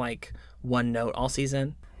kind of like one note all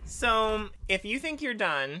season. So if you think you're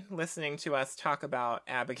done listening to us talk about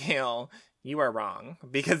Abigail, you are wrong,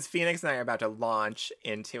 because Phoenix and I are about to launch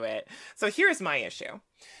into it. So here's my issue.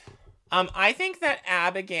 I think that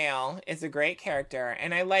Abigail is a great character,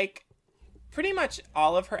 and I like pretty much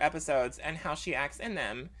all of her episodes and how she acts in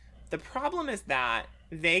them. The problem is that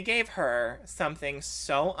they gave her something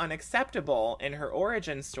so unacceptable in her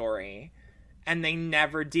origin story, and they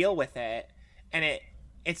never deal with it. And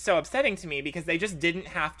it's so upsetting to me, because they just didn't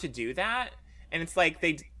have to do that. And it's like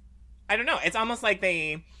I don't know, it's almost like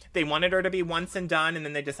they wanted her to be once and done, and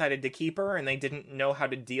then they decided to keep her, and they didn't know how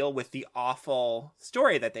to deal with the awful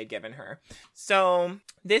story that they'd given her. So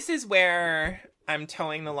this is where I'm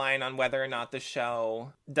towing the line on whether or not the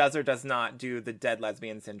show does or does not do the dead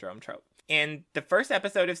lesbian syndrome trope. In the first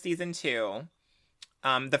episode of season 2,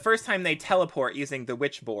 the first time they teleport using the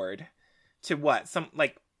witchboard to some,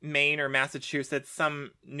 like, Maine or Massachusetts,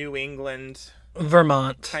 some New England...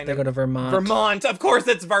 Vermont. They go to Vermont. Vermont. Of course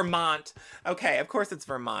it's Vermont. Okay, of course it's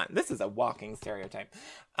Vermont. This is a walking stereotype.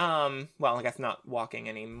 Well, I guess not walking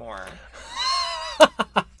anymore.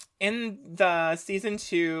 In the season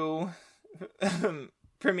 2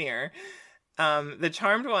 premiere, the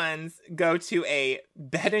Charmed Ones go to a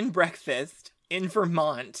bed and breakfast in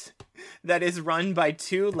Vermont that is run by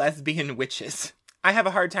 2 lesbian witches. I have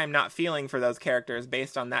a hard time not feeling for those characters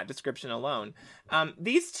based on that description alone.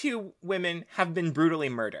 These 2 women have been brutally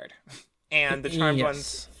murdered, and the Charmed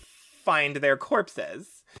ones find their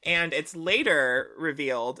corpses. And it's later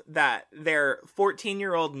revealed that their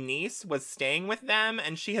 14-year-old niece was staying with them,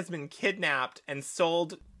 and she has been kidnapped and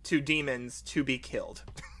sold to demons to be killed.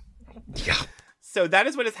 Yeah. So that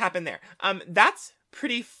is what has happened there. That's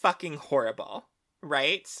pretty fucking horrible,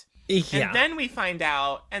 right? Yeah. And then we find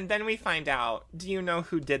out, do you know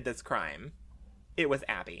who did this crime? It was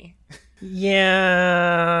Abby.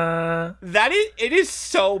 Yeah. It is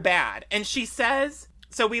so bad. And she says,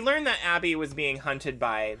 so we learn that Abby was being hunted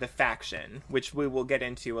by the Faction, which we will get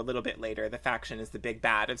into a little bit later. The Faction is the big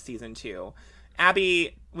bad of season 2.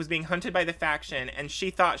 Abby was being hunted by the Faction, and she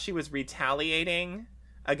thought she was retaliating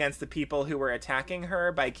against the people who were attacking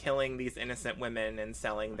her by killing these innocent women and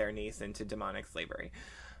selling their niece into demonic slavery.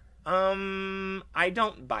 I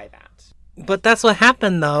don't buy that. But that's what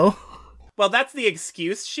happened, though. Well, that's the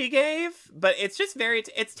excuse she gave, but it's just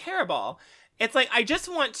it's terrible. It's like, I just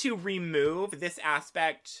want to remove this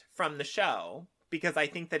aspect from the show because I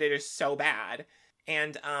think that it is so bad.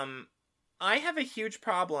 And, I have a huge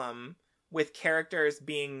problem with characters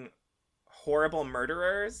being horrible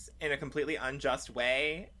murderers in a completely unjust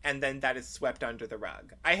way, and then that is swept under the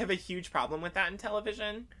rug. I have a huge problem with that in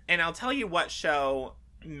television, and I'll tell you what show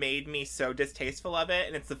made me so distasteful of it,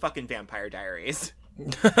 and it's the fucking Vampire Diaries.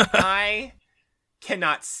 I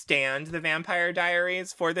cannot stand the Vampire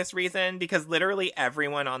Diaries for this reason, because literally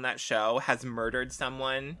everyone on that show has murdered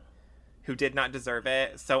someone who did not deserve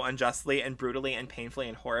it so unjustly and brutally and painfully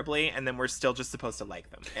and horribly, and then we're still just supposed to like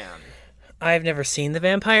them. And I've never seen the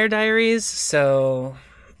Vampire Diaries, so...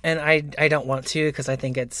 And I don't want to because I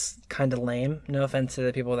think it's kind of lame. No offense to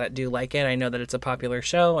the people that do like it. I know that it's a popular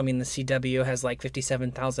show. I mean, the CW has like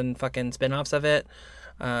 57,000 fucking spinoffs of it.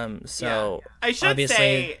 So yeah. I should obviously...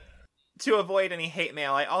 say, to avoid any hate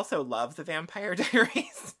mail, I also love the Vampire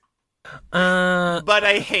Diaries. But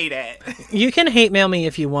I hate it. You can hate mail me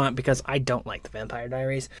if you want because I don't like the Vampire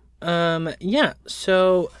Diaries. Yeah,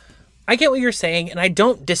 so I get what you're saying, and I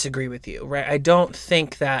don't disagree with you, right? I don't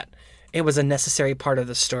think that it was a necessary part of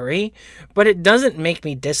the story, but it doesn't make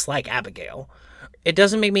me dislike Abigail. It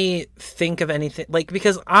doesn't make me think of anything, like,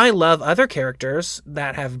 because I love other characters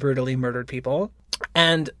that have brutally murdered people,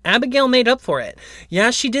 and Abigail made up for it.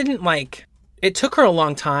 Yeah, she didn't, like, it took her a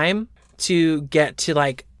long time to get to,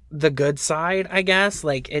 like, the good side, I guess.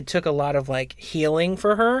 Like, it took a lot of, like, healing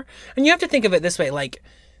for her. And you have to think of it this way, like,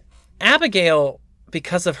 Abigail,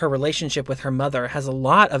 because of her relationship with her mother, has a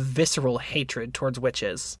lot of visceral hatred towards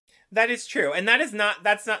witches. That is true. And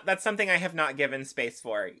that's something I have not given space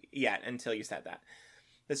for yet until you said that.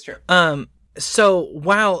 That's true. So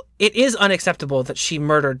while it is unacceptable that she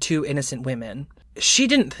murdered 2 innocent women, she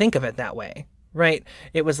didn't think of it that way, right?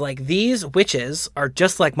 It was like, these witches are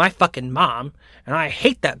just like my fucking mom, and I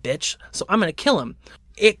hate that bitch, so I'm gonna kill him.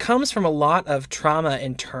 It comes from a lot of trauma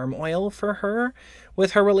and turmoil for her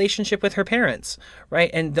with her relationship with her parents, right?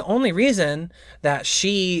 And the only reason that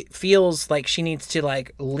she feels like she needs to,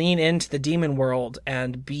 like, lean into the demon world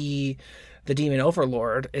and be the demon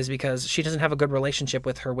overlord is because she doesn't have a good relationship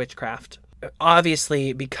with her witchcraft.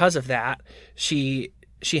 Obviously, because of that, she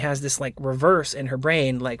has this, like, reverse in her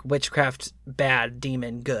brain, like, witchcraft bad,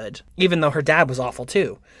 demon good, even though her dad was awful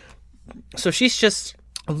too. So she's just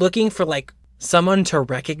looking for, like, someone to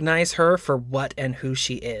recognize her for what and who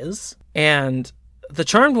she is. And the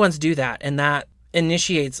Charmed ones do that, and that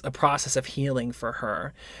initiates a process of healing for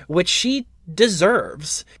her, which she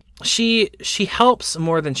deserves. She helps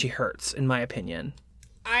more than she hurts, in my opinion.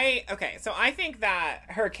 So I think that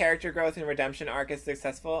her character growth and redemption arc is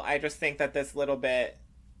successful. I just think that this little bit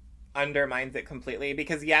undermines it completely,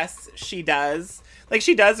 because yes, she does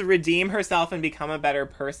redeem herself and become a better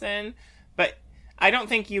person, but I don't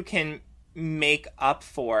think you can make up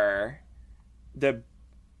for the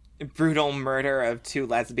brutal murder of 2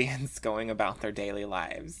 lesbians going about their daily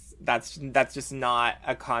lives. That's just not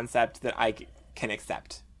a concept that I can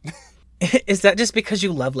accept. Is that just because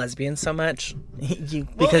you love lesbians so much?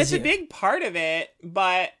 It's a big part of it,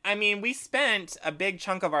 but I mean, we spent a big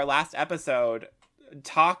chunk of our last episode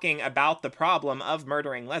talking about the problem of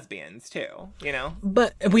murdering lesbians too, you know?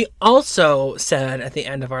 But we also said at the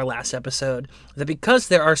end of our last episode that because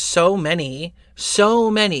there are so many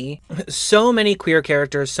queer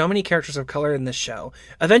characters, so many characters of color in this show,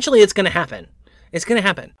 eventually it's going to happen. It's going to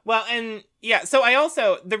happen. Well, and yeah,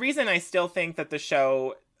 so the reason I still think that the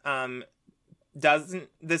show that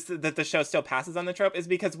the show still passes on the trope is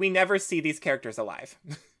because we never see these characters alive.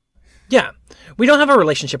 Yeah. We don't have a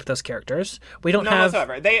relationship with those characters. We don't No, have...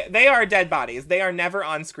 whatsoever. They are dead bodies. They are never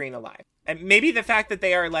on screen alive. And maybe the fact that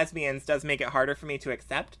they are lesbians does make it harder for me to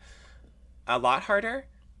accept. A lot harder.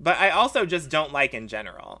 But I also just don't like in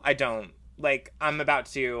general. I don't. Like, I'm about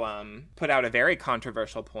to put out a very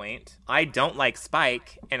controversial point. I don't like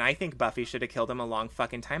Spike, and I think Buffy should have killed him a long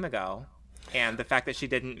fucking time ago. And the fact that she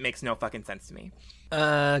didn't makes no fucking sense to me.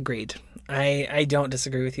 Agreed. I don't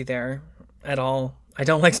disagree with you there at all. I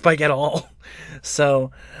don't like Spike at all.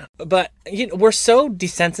 So, but you know, we're so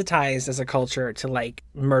desensitized as a culture to like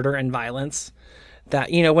murder and violence that,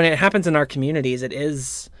 you know, when it happens in our communities, it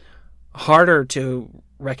is harder to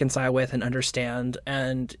reconcile with and understand.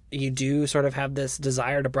 And you do sort of have this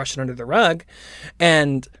desire to brush it under the rug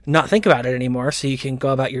and not think about it anymore so you can go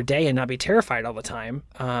about your day and not be terrified all the time.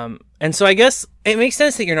 And so I guess it makes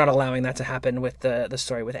sense that you're not allowing that to happen with the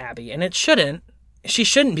story with Abby. And it shouldn't. She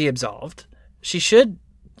shouldn't be absolved. She should,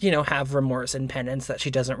 you know, have remorse and penance that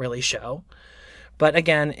she doesn't really show. But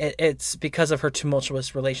again, it's because of her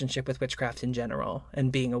tumultuous relationship with witchcraft in general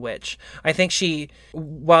and being a witch. I think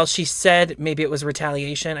while she said maybe it was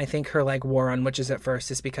retaliation, I think her like war on witches at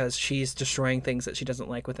first is because she's destroying things that she doesn't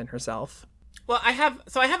like within herself. Well, I have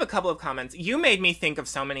a couple of comments. You made me think of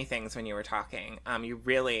so many things when you were talking. You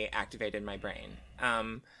really activated my brain.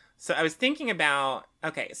 So I was thinking about,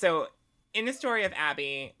 okay, so in the story of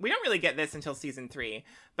Abby, we don't really get this until season 3,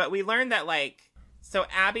 but we learned that so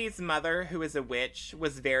Abby's mother, who is a witch,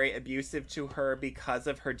 was very abusive to her because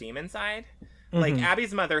of her demon side. Like,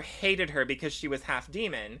 Abby's mother hated her because she was half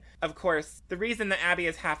demon. Of course, the reason that Abby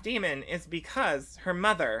is half demon is because her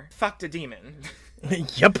mother fucked a demon.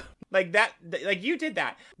 Yep. Like you did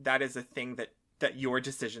that. That is a thing that your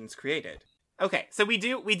decisions created. Okay, so we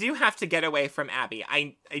do have to get away from Abby.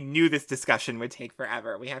 I knew this discussion would take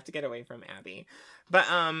forever. We have to get away from Abby. But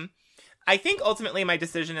I think ultimately my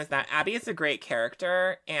decision is that Abby is a great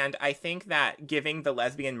character, and I think that giving the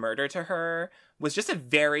lesbian murder to her was just a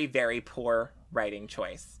very, very poor writing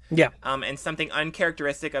choice. Yeah. And something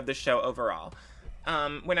uncharacteristic of the show overall.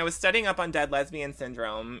 When I was studying up on dead lesbian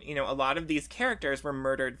syndrome, you know, a lot of these characters were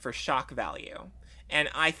murdered for shock value. And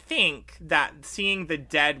I think that seeing the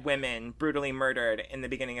dead women brutally murdered in the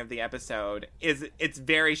beginning of the episode it's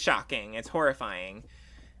very shocking. It's horrifying.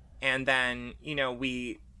 And then, you know,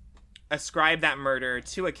 we ascribe that murder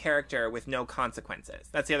to a character with no consequences.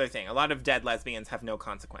 That's the other thing. A lot of dead lesbians have no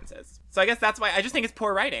consequences. So I guess that's why I just think it's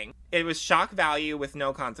poor writing. It was shock value with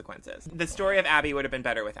no consequences. The story of Abby would have been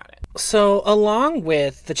better without it. So along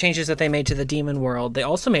with the changes that they made to the demon world, they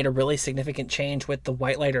also made a really significant change with the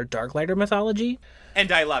White Lighter, Dark Lighter mythology.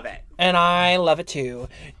 And I love it. And I love it too.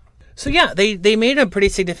 So yeah, they made a pretty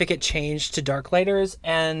significant change to Dark Lighters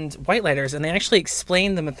and White Lighters, and they actually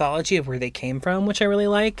explained the mythology of where they came from, which I really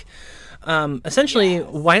like. Essentially, yes.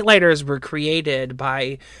 White Lighters were created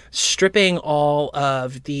by stripping all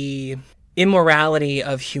of the immorality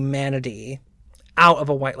of humanity out of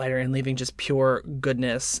a White Lighter and leaving just pure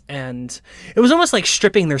goodness. And it was almost like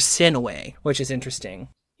stripping their sin away, which is interesting.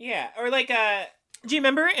 Yeah, or like do you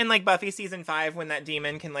remember in like Buffy season 5 when that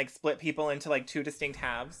demon can like split people into like 2 distinct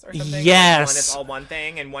halves or something? Yes. Like one is all one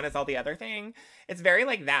thing and one is all the other thing. It's very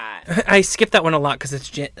like that. I skipped that one a lot because it's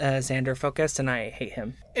Xander focused and I hate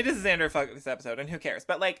him. It is a Xander focused episode and who cares?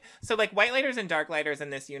 But like, so like White Lighters and Dark Lighters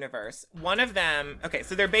in this universe, one of them, okay,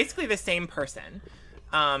 so they're basically the same person.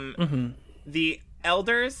 The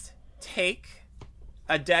elders take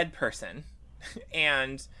a dead person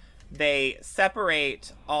and they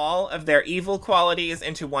separate all of their evil qualities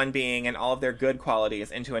into one being and all of their good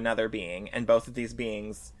qualities into another being. And both of these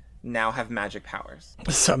beings now have magic powers.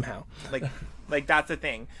 Somehow. Like that's a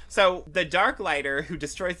thing. So the Dark Lighter who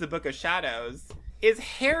destroys the Book of Shadows is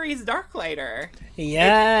Harry's Dark Lighter.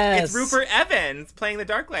 Yes. It's Rupert Evans playing the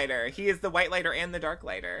Dark Lighter. He is the White Lighter and the Dark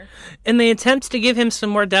Lighter. And they attempt to give him some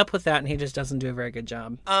more depth with that, and he just doesn't do a very good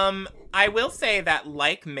job. I will say that,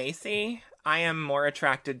 like Macy, I am more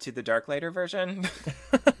attracted to the Dark Lighter version.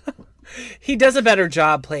 He does a better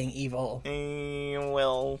job playing evil. I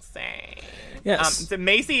will say. Yes. So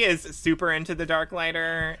Macy is super into the Dark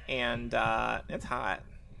Lighter, and it's hot.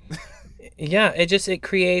 Yeah, it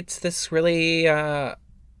creates this really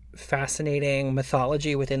fascinating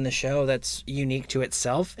mythology within the show that's unique to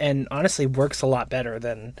itself, and honestly works a lot better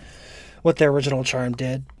than what the original Charm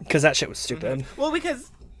did, because that shit was stupid. Mm-hmm. Well,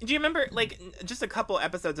 because do you remember, like, just a couple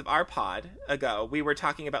episodes of our pod ago, we were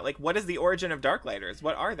talking about, like, what is the origin of Dark Lighters?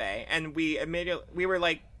 What are they? And we were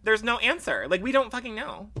like, there's no answer. Like, we don't fucking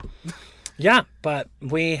know. Yeah, but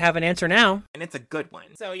we have an answer now. And it's a good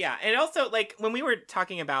one. So yeah, and also like when we were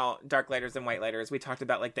talking about dark lighters and white lighters, we talked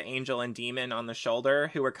about like the angel and demon on the shoulder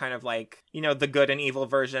who were kind of like, you know, the good and evil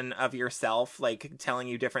version of yourself, like telling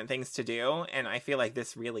you different things to do. And I feel like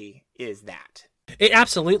this really is that. It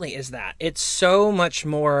absolutely is that. It's so much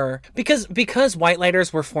more because white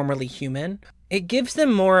lighters were formerly human. It gives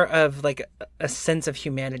them more of like a sense of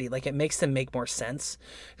humanity. Like it makes them make more sense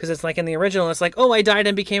because it's like in the original, it's like, oh, I died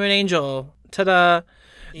and became an angel. Ta-da!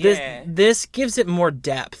 Yeah. This gives it more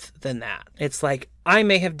depth than that. It's like I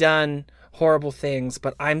may have done horrible things,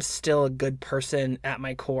 but I'm still a good person at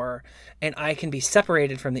my core, and I can be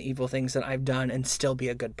separated from the evil things that I've done and still be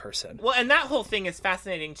a good person. Well, and that whole thing is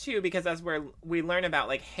fascinating too because as we learn about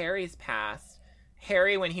like Harry's past,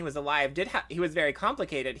 Harry when he was alive he was very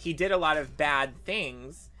complicated. He did a lot of bad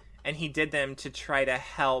things, and he did them to try to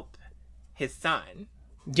help his son.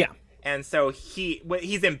 Yeah. And so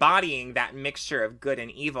he's embodying that mixture of good and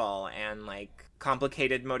evil and like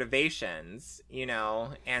complicated motivations, you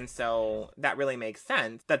know? And so that really makes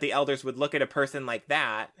sense that the elders would look at a person like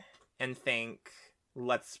that and think,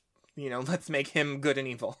 let's make him good and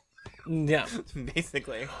evil. Yeah.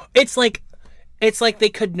 Basically. It's like they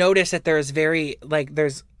could notice that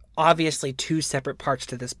there's obviously two separate parts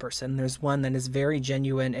to this person. There's one that is very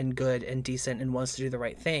genuine and good and decent and wants to do the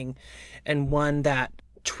right thing, and one that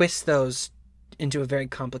twists those into a very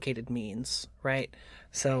complicated means, right?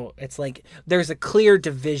 So it's like there's a clear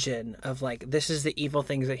division of like this is the evil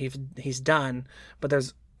things that he's done, but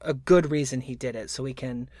there's a good reason he did it, so we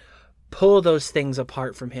can pull those things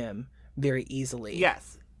apart from him very easily.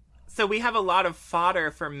 Yes. So we have a lot of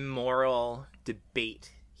fodder for moral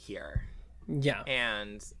debate here. Yeah.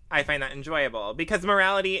 And I find that enjoyable because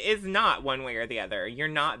morality is not one way or the other. You're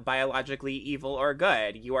not biologically evil or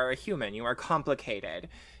good. You are a human. You are complicated.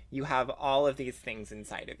 You have all of these things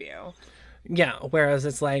inside of you. Yeah, whereas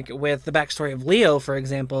it's like with the backstory of Leo, for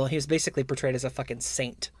example, he's basically portrayed as a fucking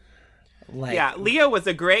saint. Like, yeah, Leo was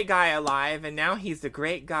a great guy alive, and now he's a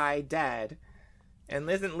great guy dead. And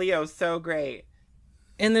isn't Leo so great?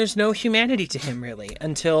 And there's no humanity to him, really,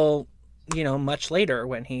 until, you know, much later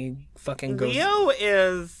when he fucking goes... Leo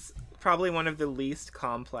is probably one of the least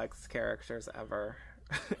complex characters ever,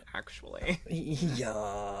 actually.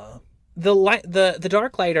 Yeah. The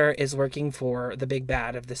Dark Lighter is working for the big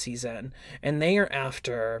bad of the season, and they are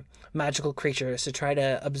after magical creatures to try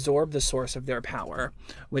to absorb the source of their power,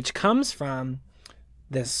 which comes from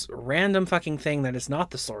this random fucking thing that is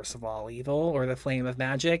not the source of all evil or the flame of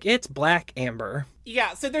magic. It's black amber.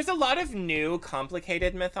 Yeah, so there's a lot of new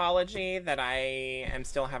complicated mythology that I am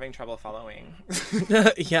still having trouble following.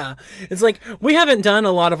 Yeah. It's like we haven't done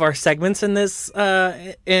a lot of our segments in this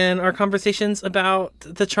in our conversations about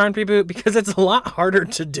the Charmed reboot because it's a lot harder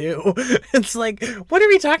to do. It's like, what are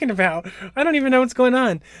we talking about? I don't even know what's going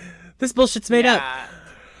on. This bullshit's made up.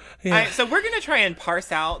 Yeah. So we're going to try and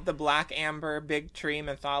parse out the Black Amber Big Tree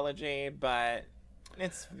mythology, but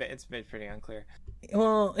it's pretty unclear.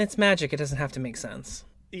 Well, it's magic. It doesn't have to make sense.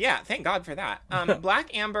 Yeah, thank God for that.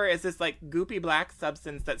 Black amber is this like goopy black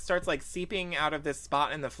substance that starts like seeping out of this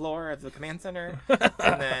spot in the floor of the command center,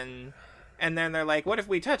 and then they're like, what if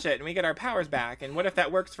we touch it and we get our powers back? And what if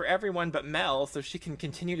that works for everyone but Mel so she can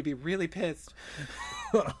continue to be really pissed?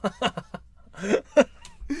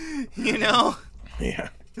 You know? Yeah.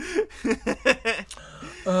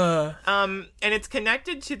 And it's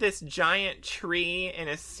connected to this giant tree in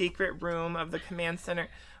a secret room of the command center.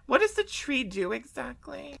 What does the tree do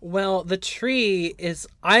exactly? Well, the tree is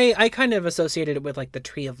I kind of associated it with like the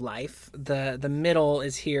tree of life. The middle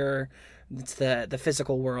is here. It's the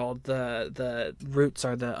physical world. The roots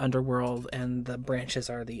are the underworld, and the branches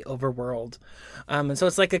are the overworld. And so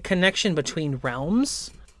it's like a connection between realms,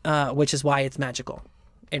 which is why it's magical.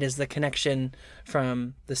 It is the connection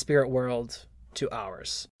from the spirit world to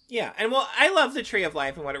ours. Yeah, and well, I love the tree of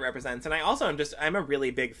life and what it represents, and I also I'm a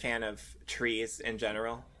really big fan of trees in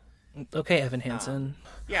general. Okay, Evan Hansen.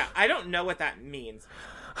 Yeah, I don't know what that means,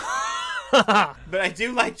 but I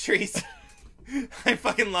do like trees. I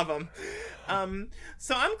fucking love them.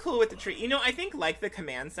 So I'm cool with the tree. You know, I think like the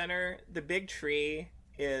command center, the big tree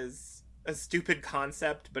is a stupid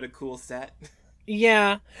concept, but a cool set.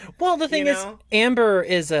 Yeah. Well, the thing You is, know? amber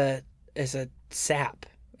is a sap.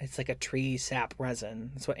 It's like a tree sap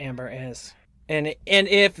resin. That's what amber is. And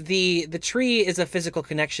if the tree is a physical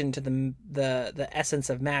connection to the essence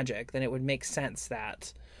of magic, then it would make sense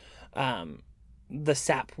that the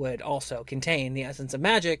sap would also contain the essence of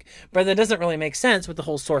magic. But that doesn't really make sense with the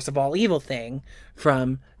whole source of all evil thing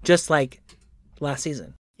from just like last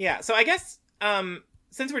season. Yeah, so I guess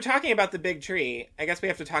since we're talking about the big tree, I guess we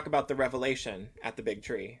have to talk about the revelation at the big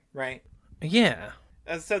tree, right? Yeah.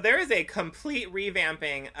 So there is a complete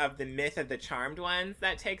revamping of the myth of the Charmed Ones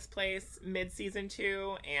that takes place mid-season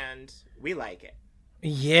 2, and we like it.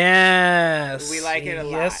 Yes. We like it a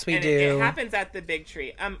lot. Yes, we and do. It happens at the big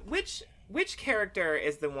tree. Which character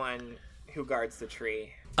is the one who guards the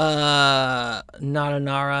tree? Not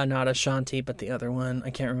Inara, not Ashanti, but the other one. I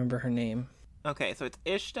can't remember her name. Okay, so it's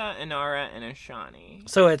Ishta, Inara, and Ashani.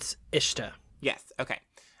 So it's Ishta. Yes. Okay.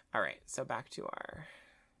 All right. So back to our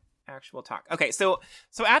actual talk. Okay. So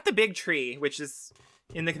at the big tree, which is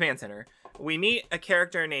in the command center, we meet a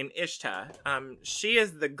character named Ishta. She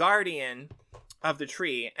is the guardian of the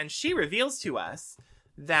tree, and she reveals to us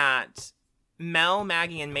that Mel,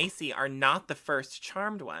 Maggie, and Macy are not the first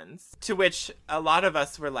Charmed Ones. To which a lot of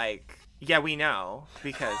us were like, yeah, we know,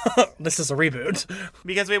 because This is a reboot.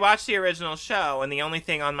 because we watched the original show, and the only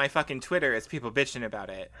thing on my fucking Twitter is people bitching about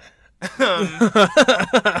it.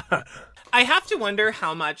 I have to wonder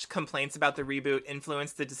how much complaints about the reboot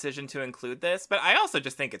influenced the decision to include this, but I also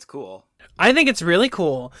just think it's cool. I think it's really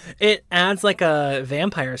cool. It adds like a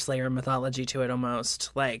vampire slayer mythology to it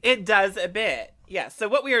almost. Like It does a bit. Yeah, so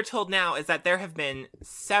what we are told now is that there have been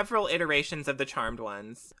several iterations of the Charmed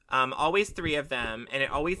Ones, always 3 of them, and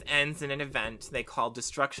it always ends in an event they call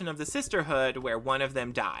Destruction of the Sisterhood, where one of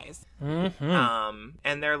them dies. Mhm.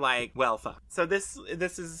 And they're like, well, fuck. So this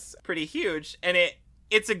is pretty huge, and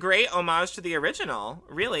it's a great homage to the original,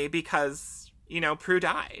 really, because, Prue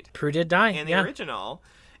died Prue did die. in the Yeah. original.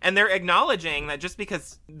 And they're acknowledging that just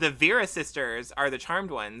because the Vera sisters are the Charmed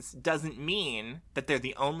Ones doesn't mean that they're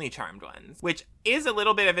the only Charmed Ones, which is a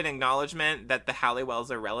little bit of an acknowledgement that the Halliwells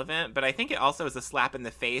are relevant, but I think it also is a slap in the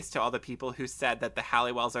face to all the people who said that the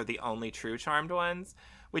Halliwells are the only true Charmed Ones,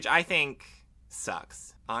 which I think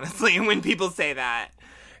sucks, honestly, when people say that.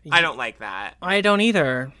 I don't like that. I don't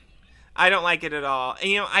either. I don't like it at all.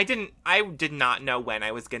 And, I did not know when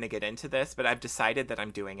I was going to get into this, but I've decided that I'm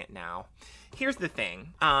doing it now. Here's the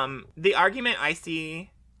thing. The argument I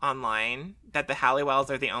see online that the Halliwells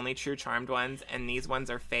are the only true Charmed Ones and these ones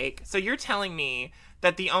are fake. So you're telling me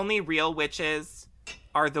that the only real witches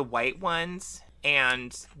are the white ones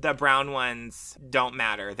and the brown ones don't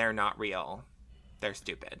matter. They're not real. They're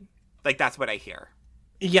stupid. Like, that's what I hear.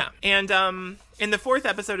 Yeah. And in the 4th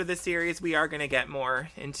episode of this series, we are going to get more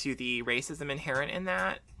into the racism inherent in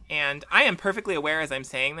that. And I am perfectly aware as I'm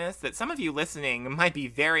saying this that some of you listening might be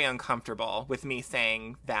very uncomfortable with me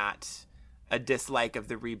saying that a dislike of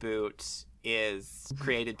the reboot is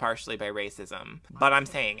created partially by racism. But I'm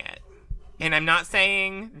saying it. And I'm not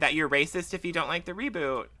saying that you're racist if you don't like the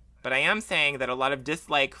reboot, but I am saying that a lot of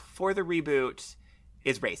dislike for the reboot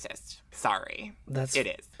is racist. Sorry. It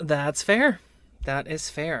is. That's fair. That is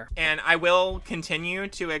fair. And I will continue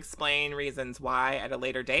to explain reasons why at a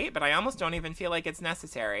later date, but I almost don't even feel like it's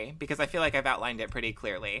necessary because I feel like I've outlined it pretty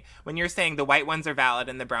clearly. When you're saying the white ones are valid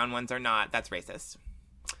and the brown ones are not, that's racist.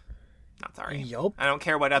 Not sorry. Yup. I don't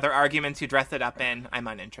care what other arguments you dress it up in. I'm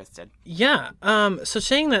uninterested. Yeah. So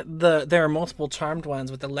saying that there are multiple Charmed Ones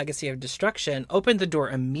with the legacy of destruction opened the door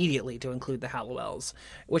immediately to include the Halliwells,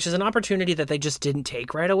 which is an opportunity that they just didn't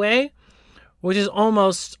take right away, which is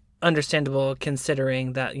almost understandable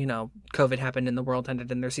considering that, COVID happened and the world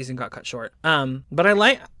ended and their season got cut short. But I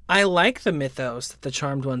like the mythos that the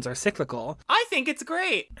Charmed Ones are cyclical. I think it's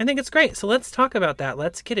great. I think it's great. So let's talk about that.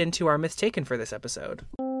 Let's get into our myth taken for this episode.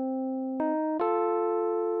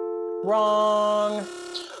 Wrong.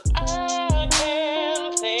 I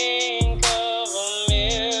can't think of a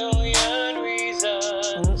million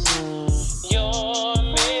reasons. You're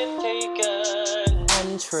mistaken.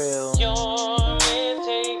 Untrue. You're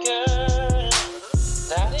mistaken.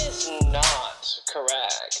 That is not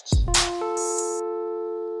correct.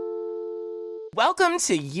 Welcome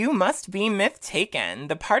to You Must Be Myth Taken,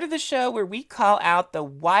 the part of the show where we call out the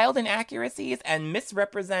wild inaccuracies and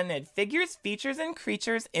misrepresented figures, features, and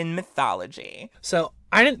creatures in mythology. So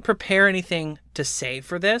I didn't prepare anything to say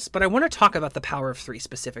for this, but I want to talk about the Power of Three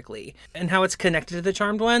specifically and how it's connected to the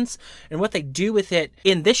Charmed Ones and what they do with it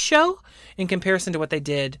in this show in comparison to what they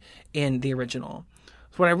did in the original.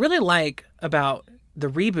 So what I really like about the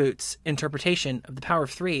reboot's interpretation of the Power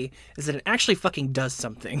of Three is that it actually fucking does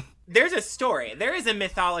something. There's a story. There is a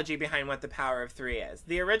mythology behind what the Power of Three is.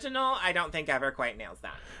 The original, I don't think ever quite nails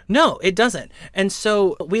that. No, it doesn't. And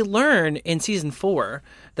so we learn in season 4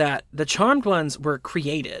 that the Charmed Ones were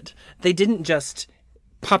created. They didn't just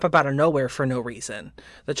pop up out of nowhere for no reason.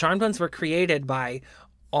 The Charmed Ones were created by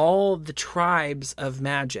all the tribes of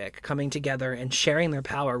magic coming together and sharing their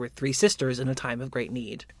power with three sisters in a time of great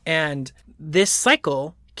need. And this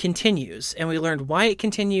cycle continues, and we learned why it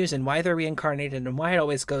continues and why they're reincarnated and why it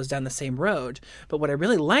always goes down the same road. But what I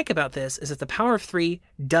really like about this is that the power of three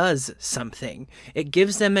does something. It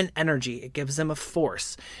gives them an energy. It gives them a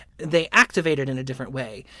force. They activate it in a different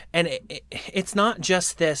way. And it's not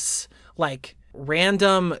just this, like,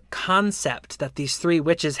 random concept that these three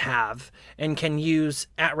witches have and can use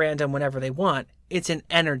at random whenever they want. It's an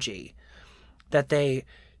energy that they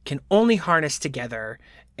can only harness together,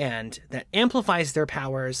 and that amplifies their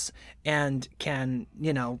powers and can,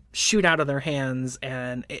 you know, shoot out of their hands.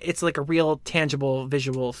 And it's like a real tangible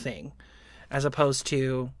visual thing, as opposed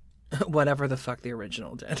to whatever the fuck the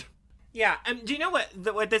original did. Yeah. Do you know what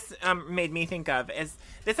this made me think of is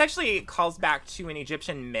this actually calls back to an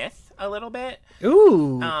Egyptian myth a little bit.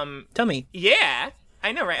 Ooh. Tell me. Yeah.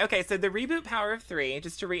 I know, right? Okay, so the reboot Power of Three,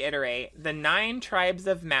 just to reiterate, the 9 tribes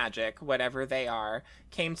of magic, whatever they are,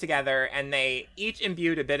 came together and they each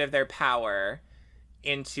imbued a bit of their power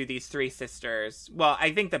into these 3 sisters. Well,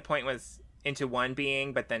 I think the point was into one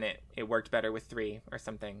being, but then it worked better with 3 or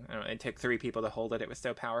something. I don't know, it took 3 people to hold it. It was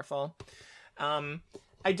so powerful.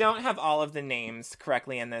 I don't have all of the names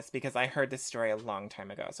correctly in this because I heard this story a long time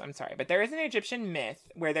ago, so I'm sorry. But there is an Egyptian myth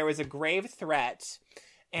where there was a grave threat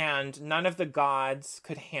and none of the gods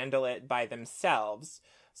could handle it by themselves.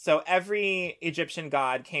 So every Egyptian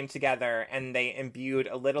god came together and they imbued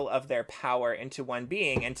a little of their power into one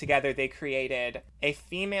being, and together they created a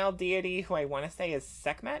female deity who I want to say is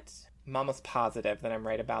Sekhmet. I'm almost positive that I'm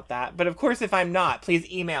right about that. But of course, if I'm not, please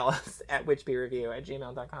email us at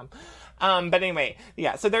witchbeereview@gmail.com. But anyway,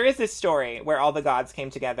 yeah, so there is this story where all the gods came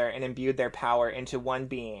together and imbued their power into one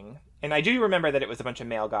being. And I do remember that it was a bunch of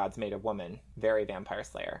male gods made of woman. Very Vampire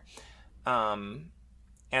Slayer. And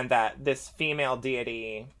that this female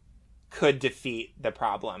deity could defeat the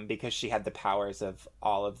problem because she had the powers of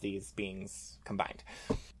all of these beings combined.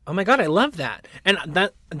 Oh my god, I love that. And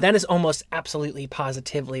that is almost absolutely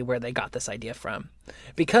positively where they got this idea from.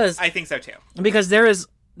 Because I think so too. Because there's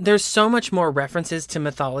so much more references to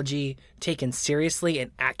mythology taken seriously and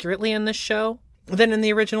accurately in this show than in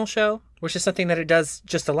the original show, which is something that it does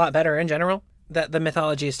just a lot better in general. That the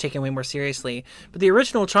mythology is taken way more seriously. But the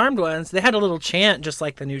original Charmed ones, they had a little chant just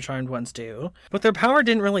like the new Charmed ones do. But their power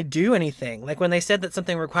didn't really do anything. Like when they said that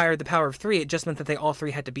something required the power of 3, it just meant that they all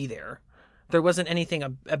 3 had to be there. There wasn't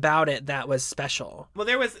anything about it that was special. Well,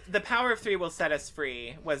 there was the power of 3 will set us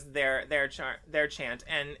free was their chant,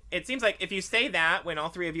 and it seems like if you say that when all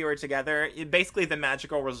 3 of you are together, basically the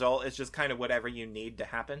magical result is just kind of whatever you need to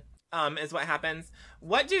happen. Is what happens.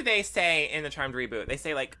 What do they say in the Charmed reboot? They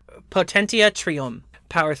say like Potentia Trium,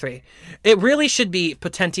 power 3. It really should be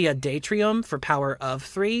Potentia Datrium for power of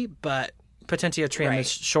 3, but Potentia Trium is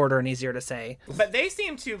shorter and easier to say. But they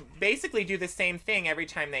seem to basically do the same thing every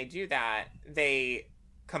time they do that. They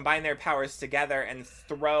combine their powers together and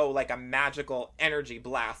throw like a magical energy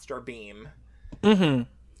blast or beam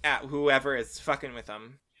at whoever is fucking with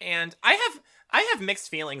them. And I have mixed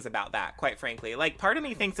feelings about that, quite frankly. Like, part of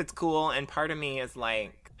me thinks it's cool, and part of me is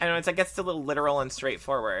like, I don't know, it's, I guess, a little literal and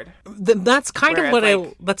straightforward. That's kind of what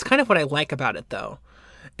I like about it, though,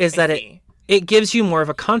 is that it gives you more of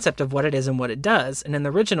a concept of what it is and what it does. And in the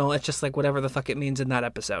original, it's just like whatever the fuck it means in that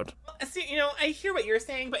episode. See, you know, I hear what you're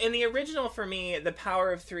saying, but in the original, for me, the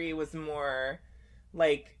power of 3 was more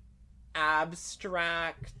like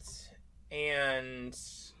abstract and,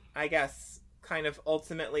 I guess, kind of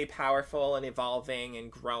ultimately powerful and evolving and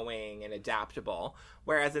growing and adaptable.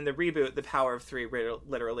 Whereas in the reboot, the power of 3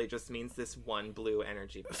 literally just means this one blue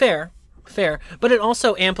energy. Fair. But it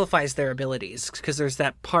also amplifies their abilities, because there's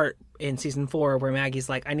that part in season 4 where Maggie's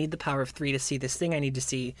like, I need the power of 3 to see this thing I need to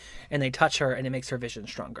see, and they touch her and it makes her vision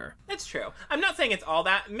stronger. That's true. I'm not saying it's all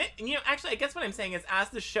that. You know, actually, I guess what I'm saying is as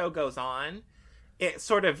the show goes on, it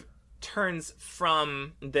sort of turns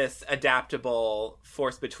from this adaptable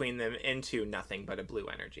force between them into nothing but a blue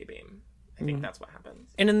energy beam. I think that's what happens.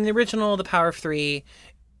 And in the original, the power of 3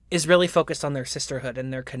 is really focused on their sisterhood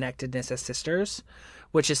and their connectedness as sisters,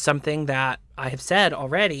 which is something that I have said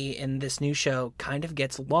already in this new show kind of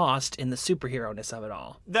gets lost in the superhero-ness of it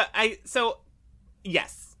all.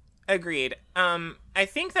 Yes, agreed. I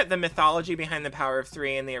think that the mythology behind the power of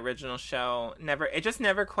 3 in the original show never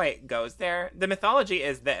quite goes there. The mythology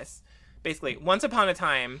is this. Basically, once upon a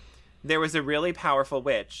time, there was a really powerful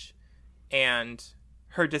witch, and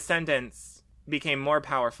her descendants became more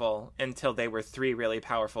powerful until they were 3 really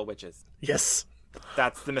powerful witches. Yes.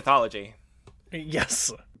 That's the mythology.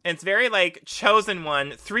 Yes. And it's very, like, chosen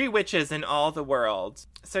one, 3 witches in all the world.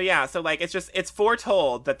 So, yeah, so, like, it's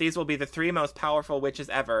foretold that these will be the 3 most powerful witches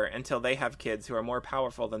ever until they have kids who are more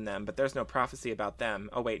powerful than them, but there's no prophecy about them.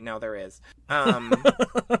 Oh, wait, now there is.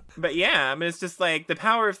 But, yeah, I mean, it's just, like, the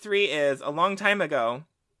power of 3 is, a long time ago,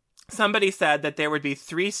 somebody said that there would be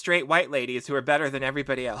 3 straight white ladies who are better than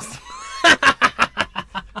everybody else.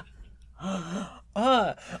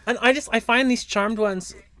 And I find these Charmed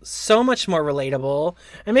ones so much more relatable,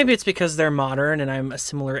 and maybe it's because they're modern and I'm a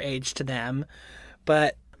similar age to them,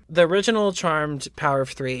 but the original Charmed Power of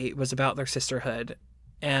 3 was about their sisterhood,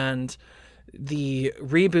 and the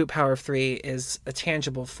reboot Power of 3 is a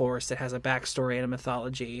tangible force that has a backstory and a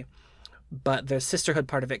mythology, but the sisterhood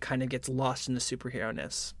part of it kind of gets lost in the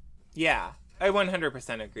superhero-ness. Yeah, I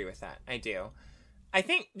 100% agree with that. I do. I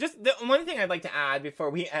think just the one thing I'd like to add before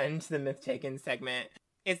we end the Myth Taken segment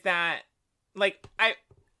is that, like,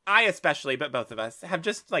 I especially, but both of us, have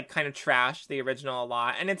just, like, kind of trashed the original a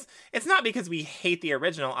lot. And it's not because we hate the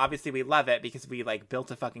original. Obviously, we love it because we, like,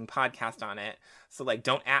 built a fucking podcast on it. So, like,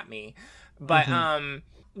 don't at me. But,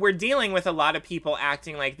 we're dealing with a lot of people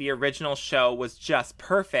acting like the original show was just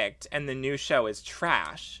perfect and the new show is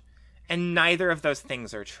trash. And neither of those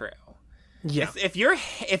things are true. Yeah. If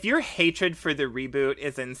your hatred for the reboot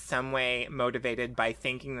is in some way motivated by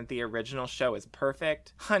thinking that the original show is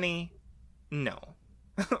perfect, honey, no.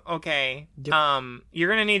 Okay. Yep. You're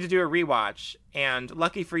gonna need to do a rewatch, and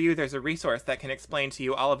lucky for you, there's a resource that can explain to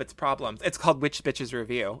you all of its problems. It's called Witch Bitches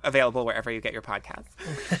Review, available wherever you get your podcasts.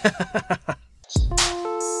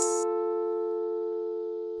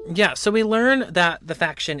 Yeah, so we learn that the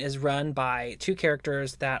faction is run by 2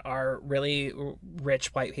 characters that are really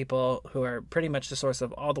rich white people who are pretty much the source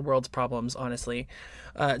of all the world's problems, honestly.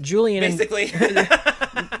 Julian Basically.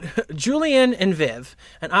 Julian and Viv.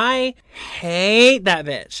 And I hate that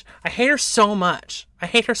bitch. I hate her so much.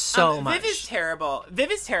 Much. Viv is terrible.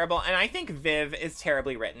 And I think Viv is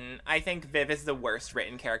terribly written. I think Viv is the worst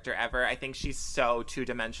written character ever. I think she's so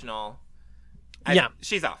two-dimensional. Yeah.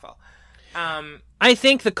 She's awful. I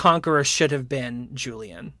think the Conqueror should have been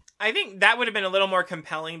Julian. I think that would have been a little more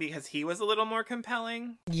compelling because he was a little more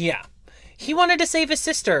compelling. Yeah. He wanted to save his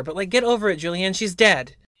sister, but, like, get over it, Julian. She's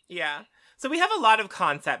dead. Yeah. So we have a lot of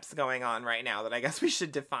concepts going on right now that I guess we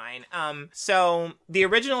should define. So the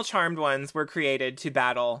original Charmed ones were created to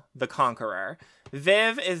battle the Conqueror.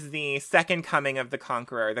 Viv is the second coming of the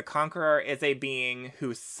Conqueror. The Conqueror is a being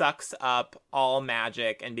who sucks up all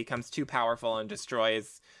magic and becomes too powerful and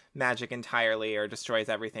destroys magic entirely or destroys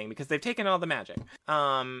everything because they've taken all the magic.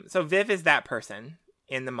 So Viv is that person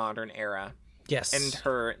in the modern era. Yes. And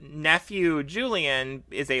her nephew, Julian,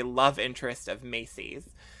 is a love interest of Macy's.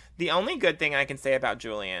 The only good thing I can say about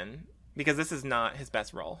Julian, because this is not his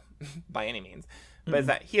best role by any means, but is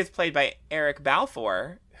that he is played by Eric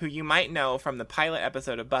Balfour, who you might know from the pilot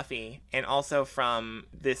episode of Buffy and also from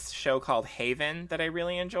this show called Haven that I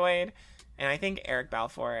really enjoyed. And I think Eric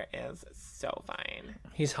Balfour is so fine.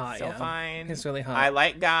 He's hot, So yeah. fine. He's really hot. I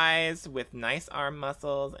like guys with nice arm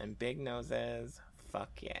muscles and big noses. Fuck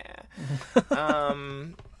yeah.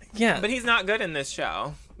 Yeah. But he's not good in this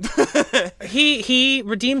show. He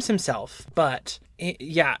redeems himself, but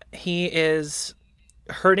he is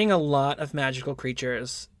hurting a lot of magical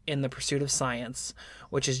creatures in the pursuit of science,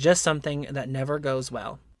 which is just something that never goes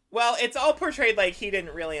well. Well, it's all portrayed like he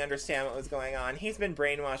didn't really understand what was going on. He's been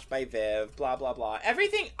brainwashed by Viv, blah, blah, blah.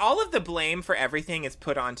 Everything, all of the blame for everything is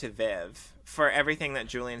put onto Viv. For everything that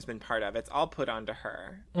Julian's been part of, it's all put onto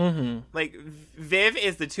her. Mm-hmm. Like, Viv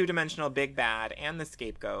is the two-dimensional big bad and the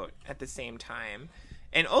scapegoat at the same time.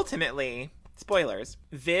 And ultimately, spoilers,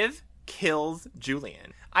 Viv kills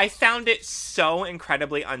Julian. I found it so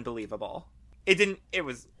incredibly unbelievable.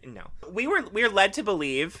 We were led to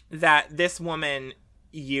believe that this woman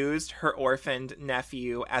used her orphaned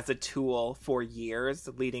nephew as a tool for years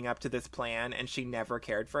leading up to this plan, and she never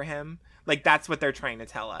cared for him. Like, that's what they're trying to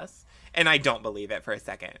tell us. And I don't believe it for a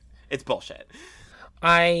second. It's bullshit.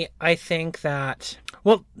 I think that,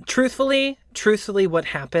 well, truthfully, what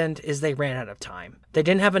happened is they ran out of time. They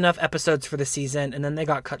didn't have enough episodes for the season, and then they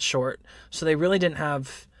got cut short. So they really didn't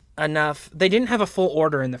have enough. They didn't have a full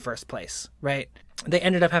order in the first place, right? They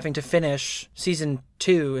ended up having to finish season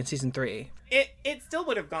 2 and season 3. It still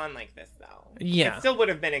would have gone like this, though. Yeah. It still would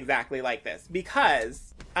have been exactly like this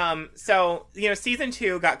because, season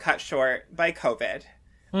 2 got cut short by COVID.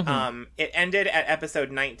 Mm-hmm. It ended at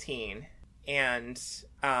episode 19, and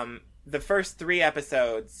the first 3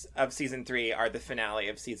 episodes of season 3 are the finale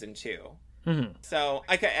of season 2. Mm-hmm. So,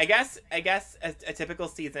 okay, I guess a typical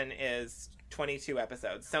season is 22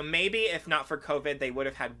 episodes. So maybe if not for COVID, they would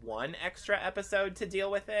have had 1 extra episode to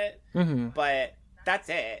deal with it. Mm-hmm. But that's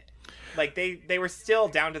it. Like, they were still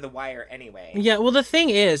down to the wire anyway. Yeah, well, the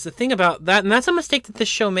thing about that, and that's a mistake that this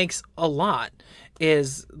show makes a lot,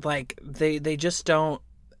 is, like, they just don't,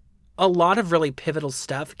 a lot of really pivotal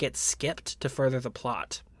stuff gets skipped to further the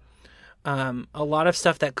plot. A lot of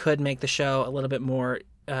stuff that could make the show a little bit more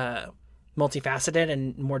multifaceted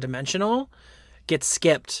and more dimensional gets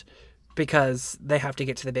skipped because they have to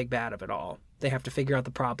get to the big bad of it all. They have to figure out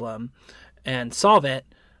the problem and solve it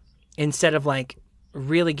instead of, like,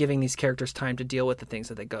 really giving these characters time to deal with the things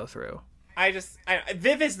that they go through.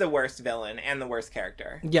 Viv is the worst villain and the worst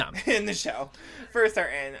character. Yeah. In the show, for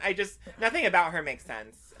certain. Nothing about her makes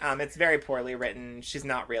sense. It's very poorly written. She's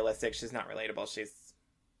not realistic. She's not relatable.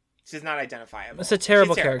 She's not identifiable. It's a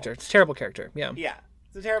terrible character. It's a terrible character. Yeah. Yeah.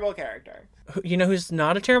 It's a terrible character. You know who's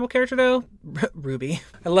not a terrible character, though? Ruby.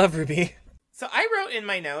 I love Ruby. So I wrote in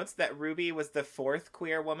my notes that Ruby was the 4th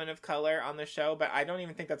queer woman of color on the show, but I don't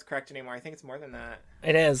even think that's correct anymore. I think it's more than that.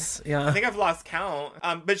 It is, yeah. I think I've lost count.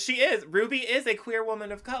 But Ruby is a queer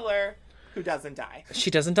woman of color who doesn't die.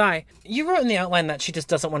 She doesn't die. You wrote in the outline that she just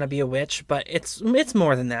doesn't want to be a witch, but it's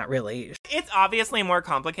more than that, really. It's obviously more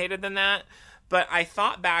complicated than that. But I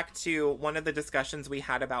thought back to one of the discussions we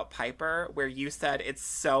had about Piper, where you said it's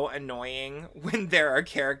so annoying when there are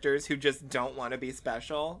characters who just don't want to be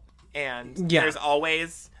special. And there's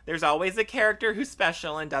always a character who's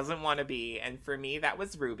special and doesn't want to be. And for me, that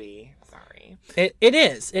was Ruby. Sorry. It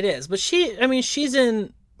is. But she's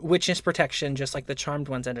in witness protection, just like the Charmed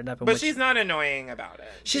ones ended up in. But she's not annoying about it.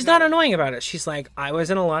 She's not annoying about it. She's like, I was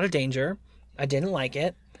in a lot of danger. I didn't like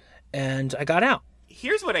it. And I got out.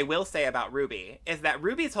 Here's what I will say about Ruby, is that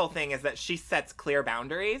Ruby's whole thing is that she sets clear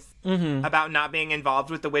boundaries about not being involved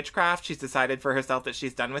with the witchcraft. She's decided for herself that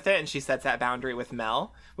she's done with it, and she sets that boundary with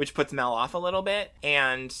Mel, which puts Mel off a little bit.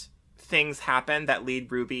 And things happen that lead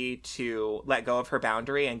Ruby to let go of her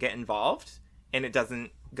boundary and get involved, and it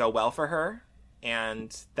doesn't go well for her.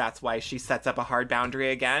 And that's why she sets up a hard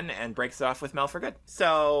boundary again and breaks it off with Mel for good.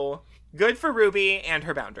 So good for Ruby and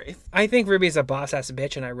her boundaries. I think Ruby's a boss-ass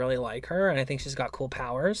bitch, and I really like her, and I think she's got cool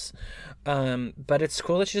powers. But it's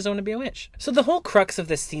cool that she doesn't want to be a witch. So the whole crux of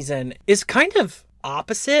this season is kind of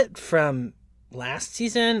opposite from last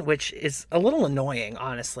season, which is a little annoying,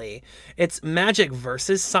 honestly. It's magic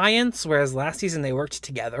versus science, whereas last season they worked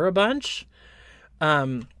together a bunch.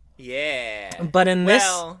 Yeah. But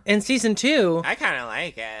in season 2, I kind of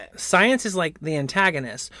like it. Science is like the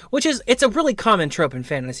antagonist, it's a really common trope in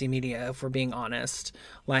fantasy media, if we're being honest.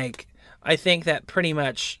 Like, I think that pretty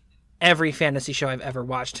much every fantasy show I've ever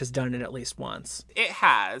watched has done it at least once. It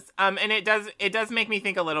has. And it does make me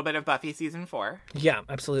think a little bit of Buffy season 4. Yeah,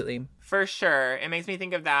 absolutely. For sure. It makes me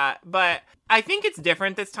think of that. But I think it's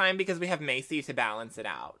different this time because we have Macy to balance it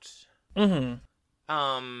out.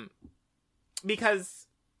 Mm-hmm. Because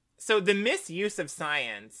so the misuse of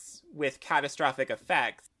science with catastrophic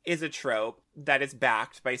effects is a trope that is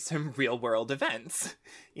backed by some real world events.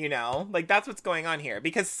 You know, like that's what's going on here,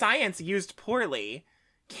 because science used poorly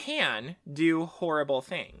can do horrible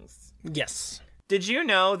things. Yes. Did you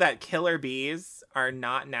know that killer bees are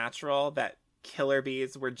not natural, that killer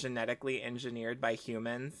bees were genetically engineered by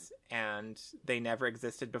humans and they never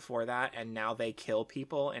existed before that, and now they kill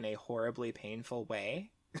people in a horribly painful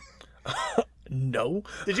way? No.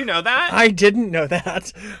 Did you know that? I didn't know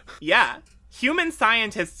that. Yeah. Human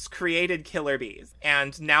scientists created killer bees,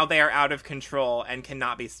 and now they are out of control and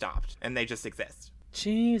cannot be stopped, and they just exist.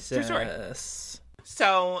 Jesus. True story.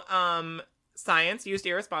 So, science used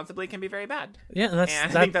irresponsibly can be very bad. Yeah, and I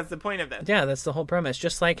think that's the point of this. Yeah, that's the whole premise.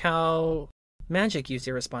 Just like how magic used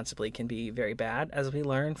irresponsibly can be very bad, as we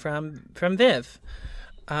learned from Viv.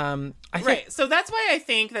 Right. So that's why I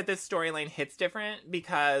think that this storyline hits different,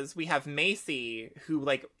 because we have Macy, who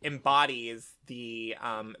like embodies the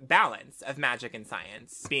balance of magic and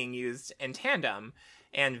science being used in tandem,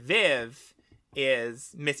 and Viv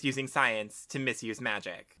is misusing science to misuse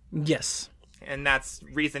magic. Yes. And that's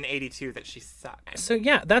reason 82 that she sucks. So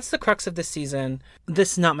yeah, that's the crux of this season.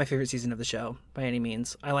 This is not my favorite season of the show by any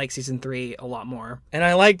means. I like season 3 a lot more. And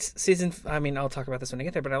I liked I'll talk about this when I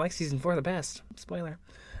get there, but I like season 4 the best. Spoiler.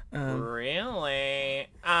 Really?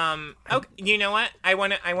 Okay, you know what? I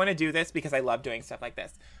want to do this because I love doing stuff like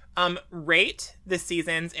this. Rate the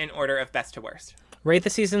seasons in order of best to worst. Rate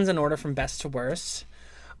the seasons in order from best to worst.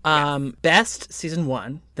 Best, season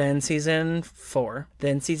 1, then season 4,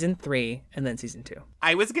 then season 3, and then season 2.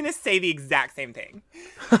 I was gonna say the exact same thing.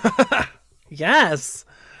 Yes.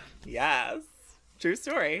 Yes. True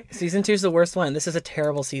story. Season 2 is the worst one. This is a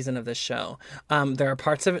terrible season of this show. There are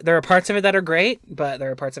parts of it that are great, but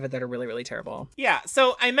there are parts of it that are really, really terrible. Yeah,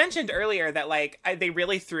 so I mentioned earlier that, like, they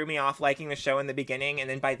really threw me off liking the show in the beginning, and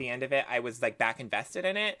then by the end of it, I was, like, back invested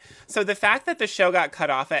in it. So the fact that the show got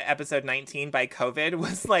cut off at episode 19 by COVID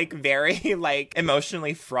was, like, very, like,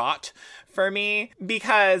 emotionally fraught for me,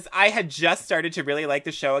 because I had just started to really like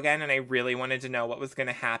the show again, and I really wanted to know what was going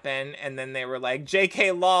to happen, and then they were like,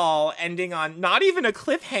 JK lol, ending on not even a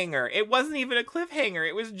cliffhanger. It wasn't even a cliffhanger.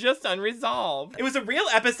 It was just unresolved. It was a real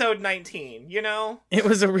episode 19, you know? It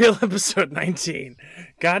was a real episode 19.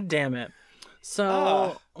 God damn it.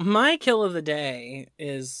 So, my kill of the day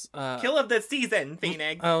is... kill of the season,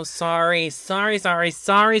 Phoenix. Oh, sorry. It's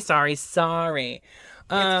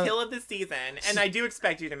kill of the season, and I do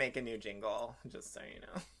expect you to make a new jingle, just so you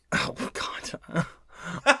know. Oh,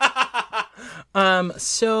 God.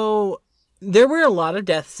 So there were a lot of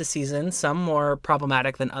deaths this season, some more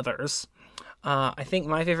problematic than others. I think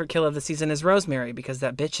my favorite kill of the season is Rosemary, because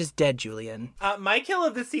that bitch is dead, Julian. My kill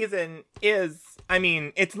of the season is, I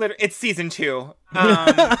mean, it's season 2,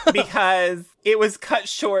 because it was cut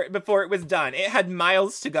short before it was done. It had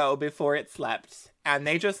miles to go before it slept. And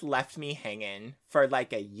they just left me hanging for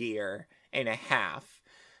like a year and a half,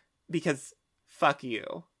 because fuck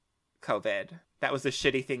you, COVID. That was a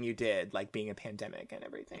shitty thing you did, like being a pandemic and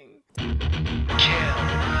everything. Kill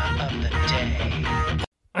of the day.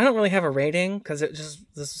 I don't really have a rating, because this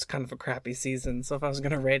was kind of a crappy season. So if I was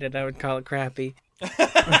going to rate it, I would call it crappy.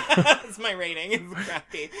 That's my rating. It's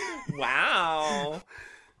crappy. Wow.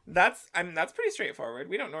 That's pretty straightforward.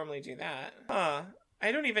 We don't normally do that. Huh.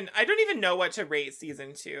 I don't even know what to rate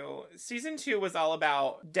season 2. Season 2 was all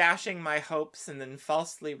about dashing my hopes and then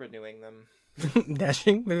falsely renewing them.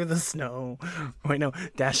 Dashing through the snow. Wait, no.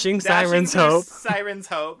 Dashing Siren's through hope. Siren's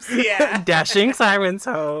hopes. Yeah. Dashing Siren's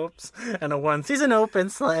hopes. And a 1-season open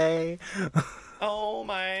sleigh. Oh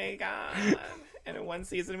my god. And a 1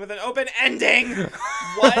 season with an open ending.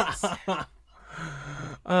 What?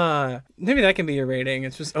 Maybe that can be your rating.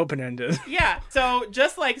 It's just open-ended. Yeah. So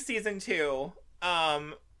just like season 2,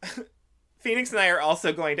 Phoenix and I are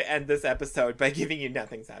also going to end this episode by giving you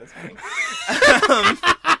nothing satisfying.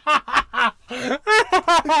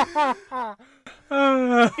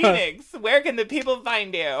 Phoenix, where can the people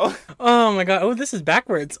find you? Oh my god. Oh, this is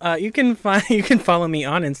backwards. You can follow me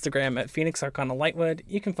on Instagram at Phoenix Arcana Lightwood.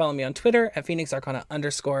 You can follow me on Twitter at Phoenix Arcana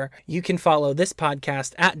 _. You can follow this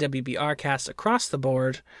podcast at WBRcast across the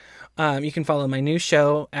board. You can follow my new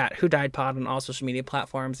show at Who Died Pod on all social media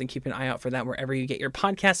platforms, and keep an eye out for that wherever you get your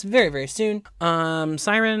podcasts very, very soon.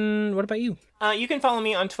 Siren, what about you? You can follow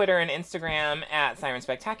me on Twitter and Instagram at Siren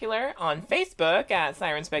Spectacular, on Facebook at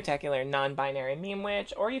Siren Spectacular Non-Binary Meme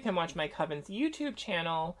Witch, or you can watch my coven's YouTube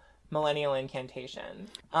channel, Millennial Incantation.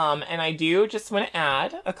 And I do just want to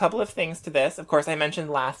add a couple of things to this. Of course, I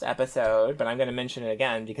mentioned last episode, but I'm going to mention it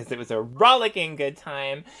again because it was a rollicking good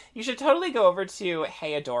time. You should totally go over to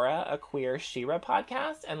Hey Adora, a queer She-Ra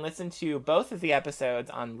podcast, and listen to both of the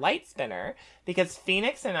episodes on Light Spinner, because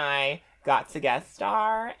Phoenix and I got to guest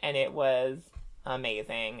star, and it was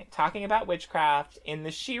amazing. Talking about witchcraft in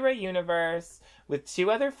the She-Ra universe with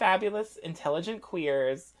 2 other fabulous, intelligent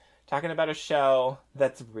queers, talking about a show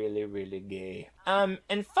that's really, really gay.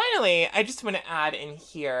 And finally, I just want to add in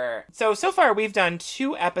here, so far we've done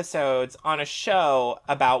 2 episodes on a show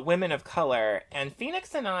about women of color, and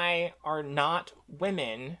Phoenix and I are not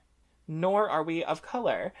women, nor are we of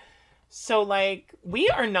color. So, like, we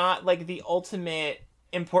are not, like, the ultimate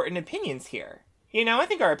important opinions here. You know, I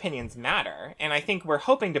think our opinions matter, and I think we're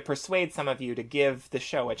hoping to persuade some of you to give the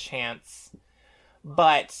show a chance.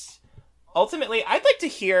 But ultimately, I'd like to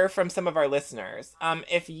hear from some of our listeners.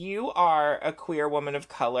 If you are a queer woman of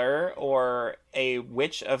color, or a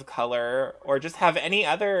witch of color, or just have any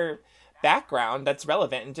other background that's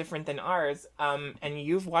relevant and different than ours, and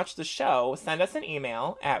you've watched the show, send us an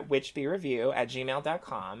email at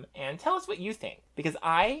witchbereview@gmail.com and tell us what you think, because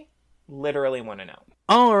I literally want to know.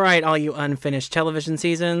 All right, all you unfinished television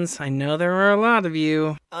seasons. I know there are a lot of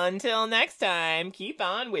you. Until next time, keep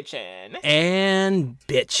on witching. And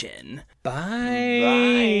bitchin'. Bye. Bye.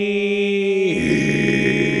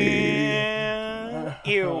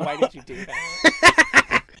 Ew, why did you do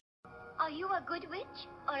that? Are you a good witch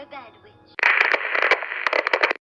or a bad witch?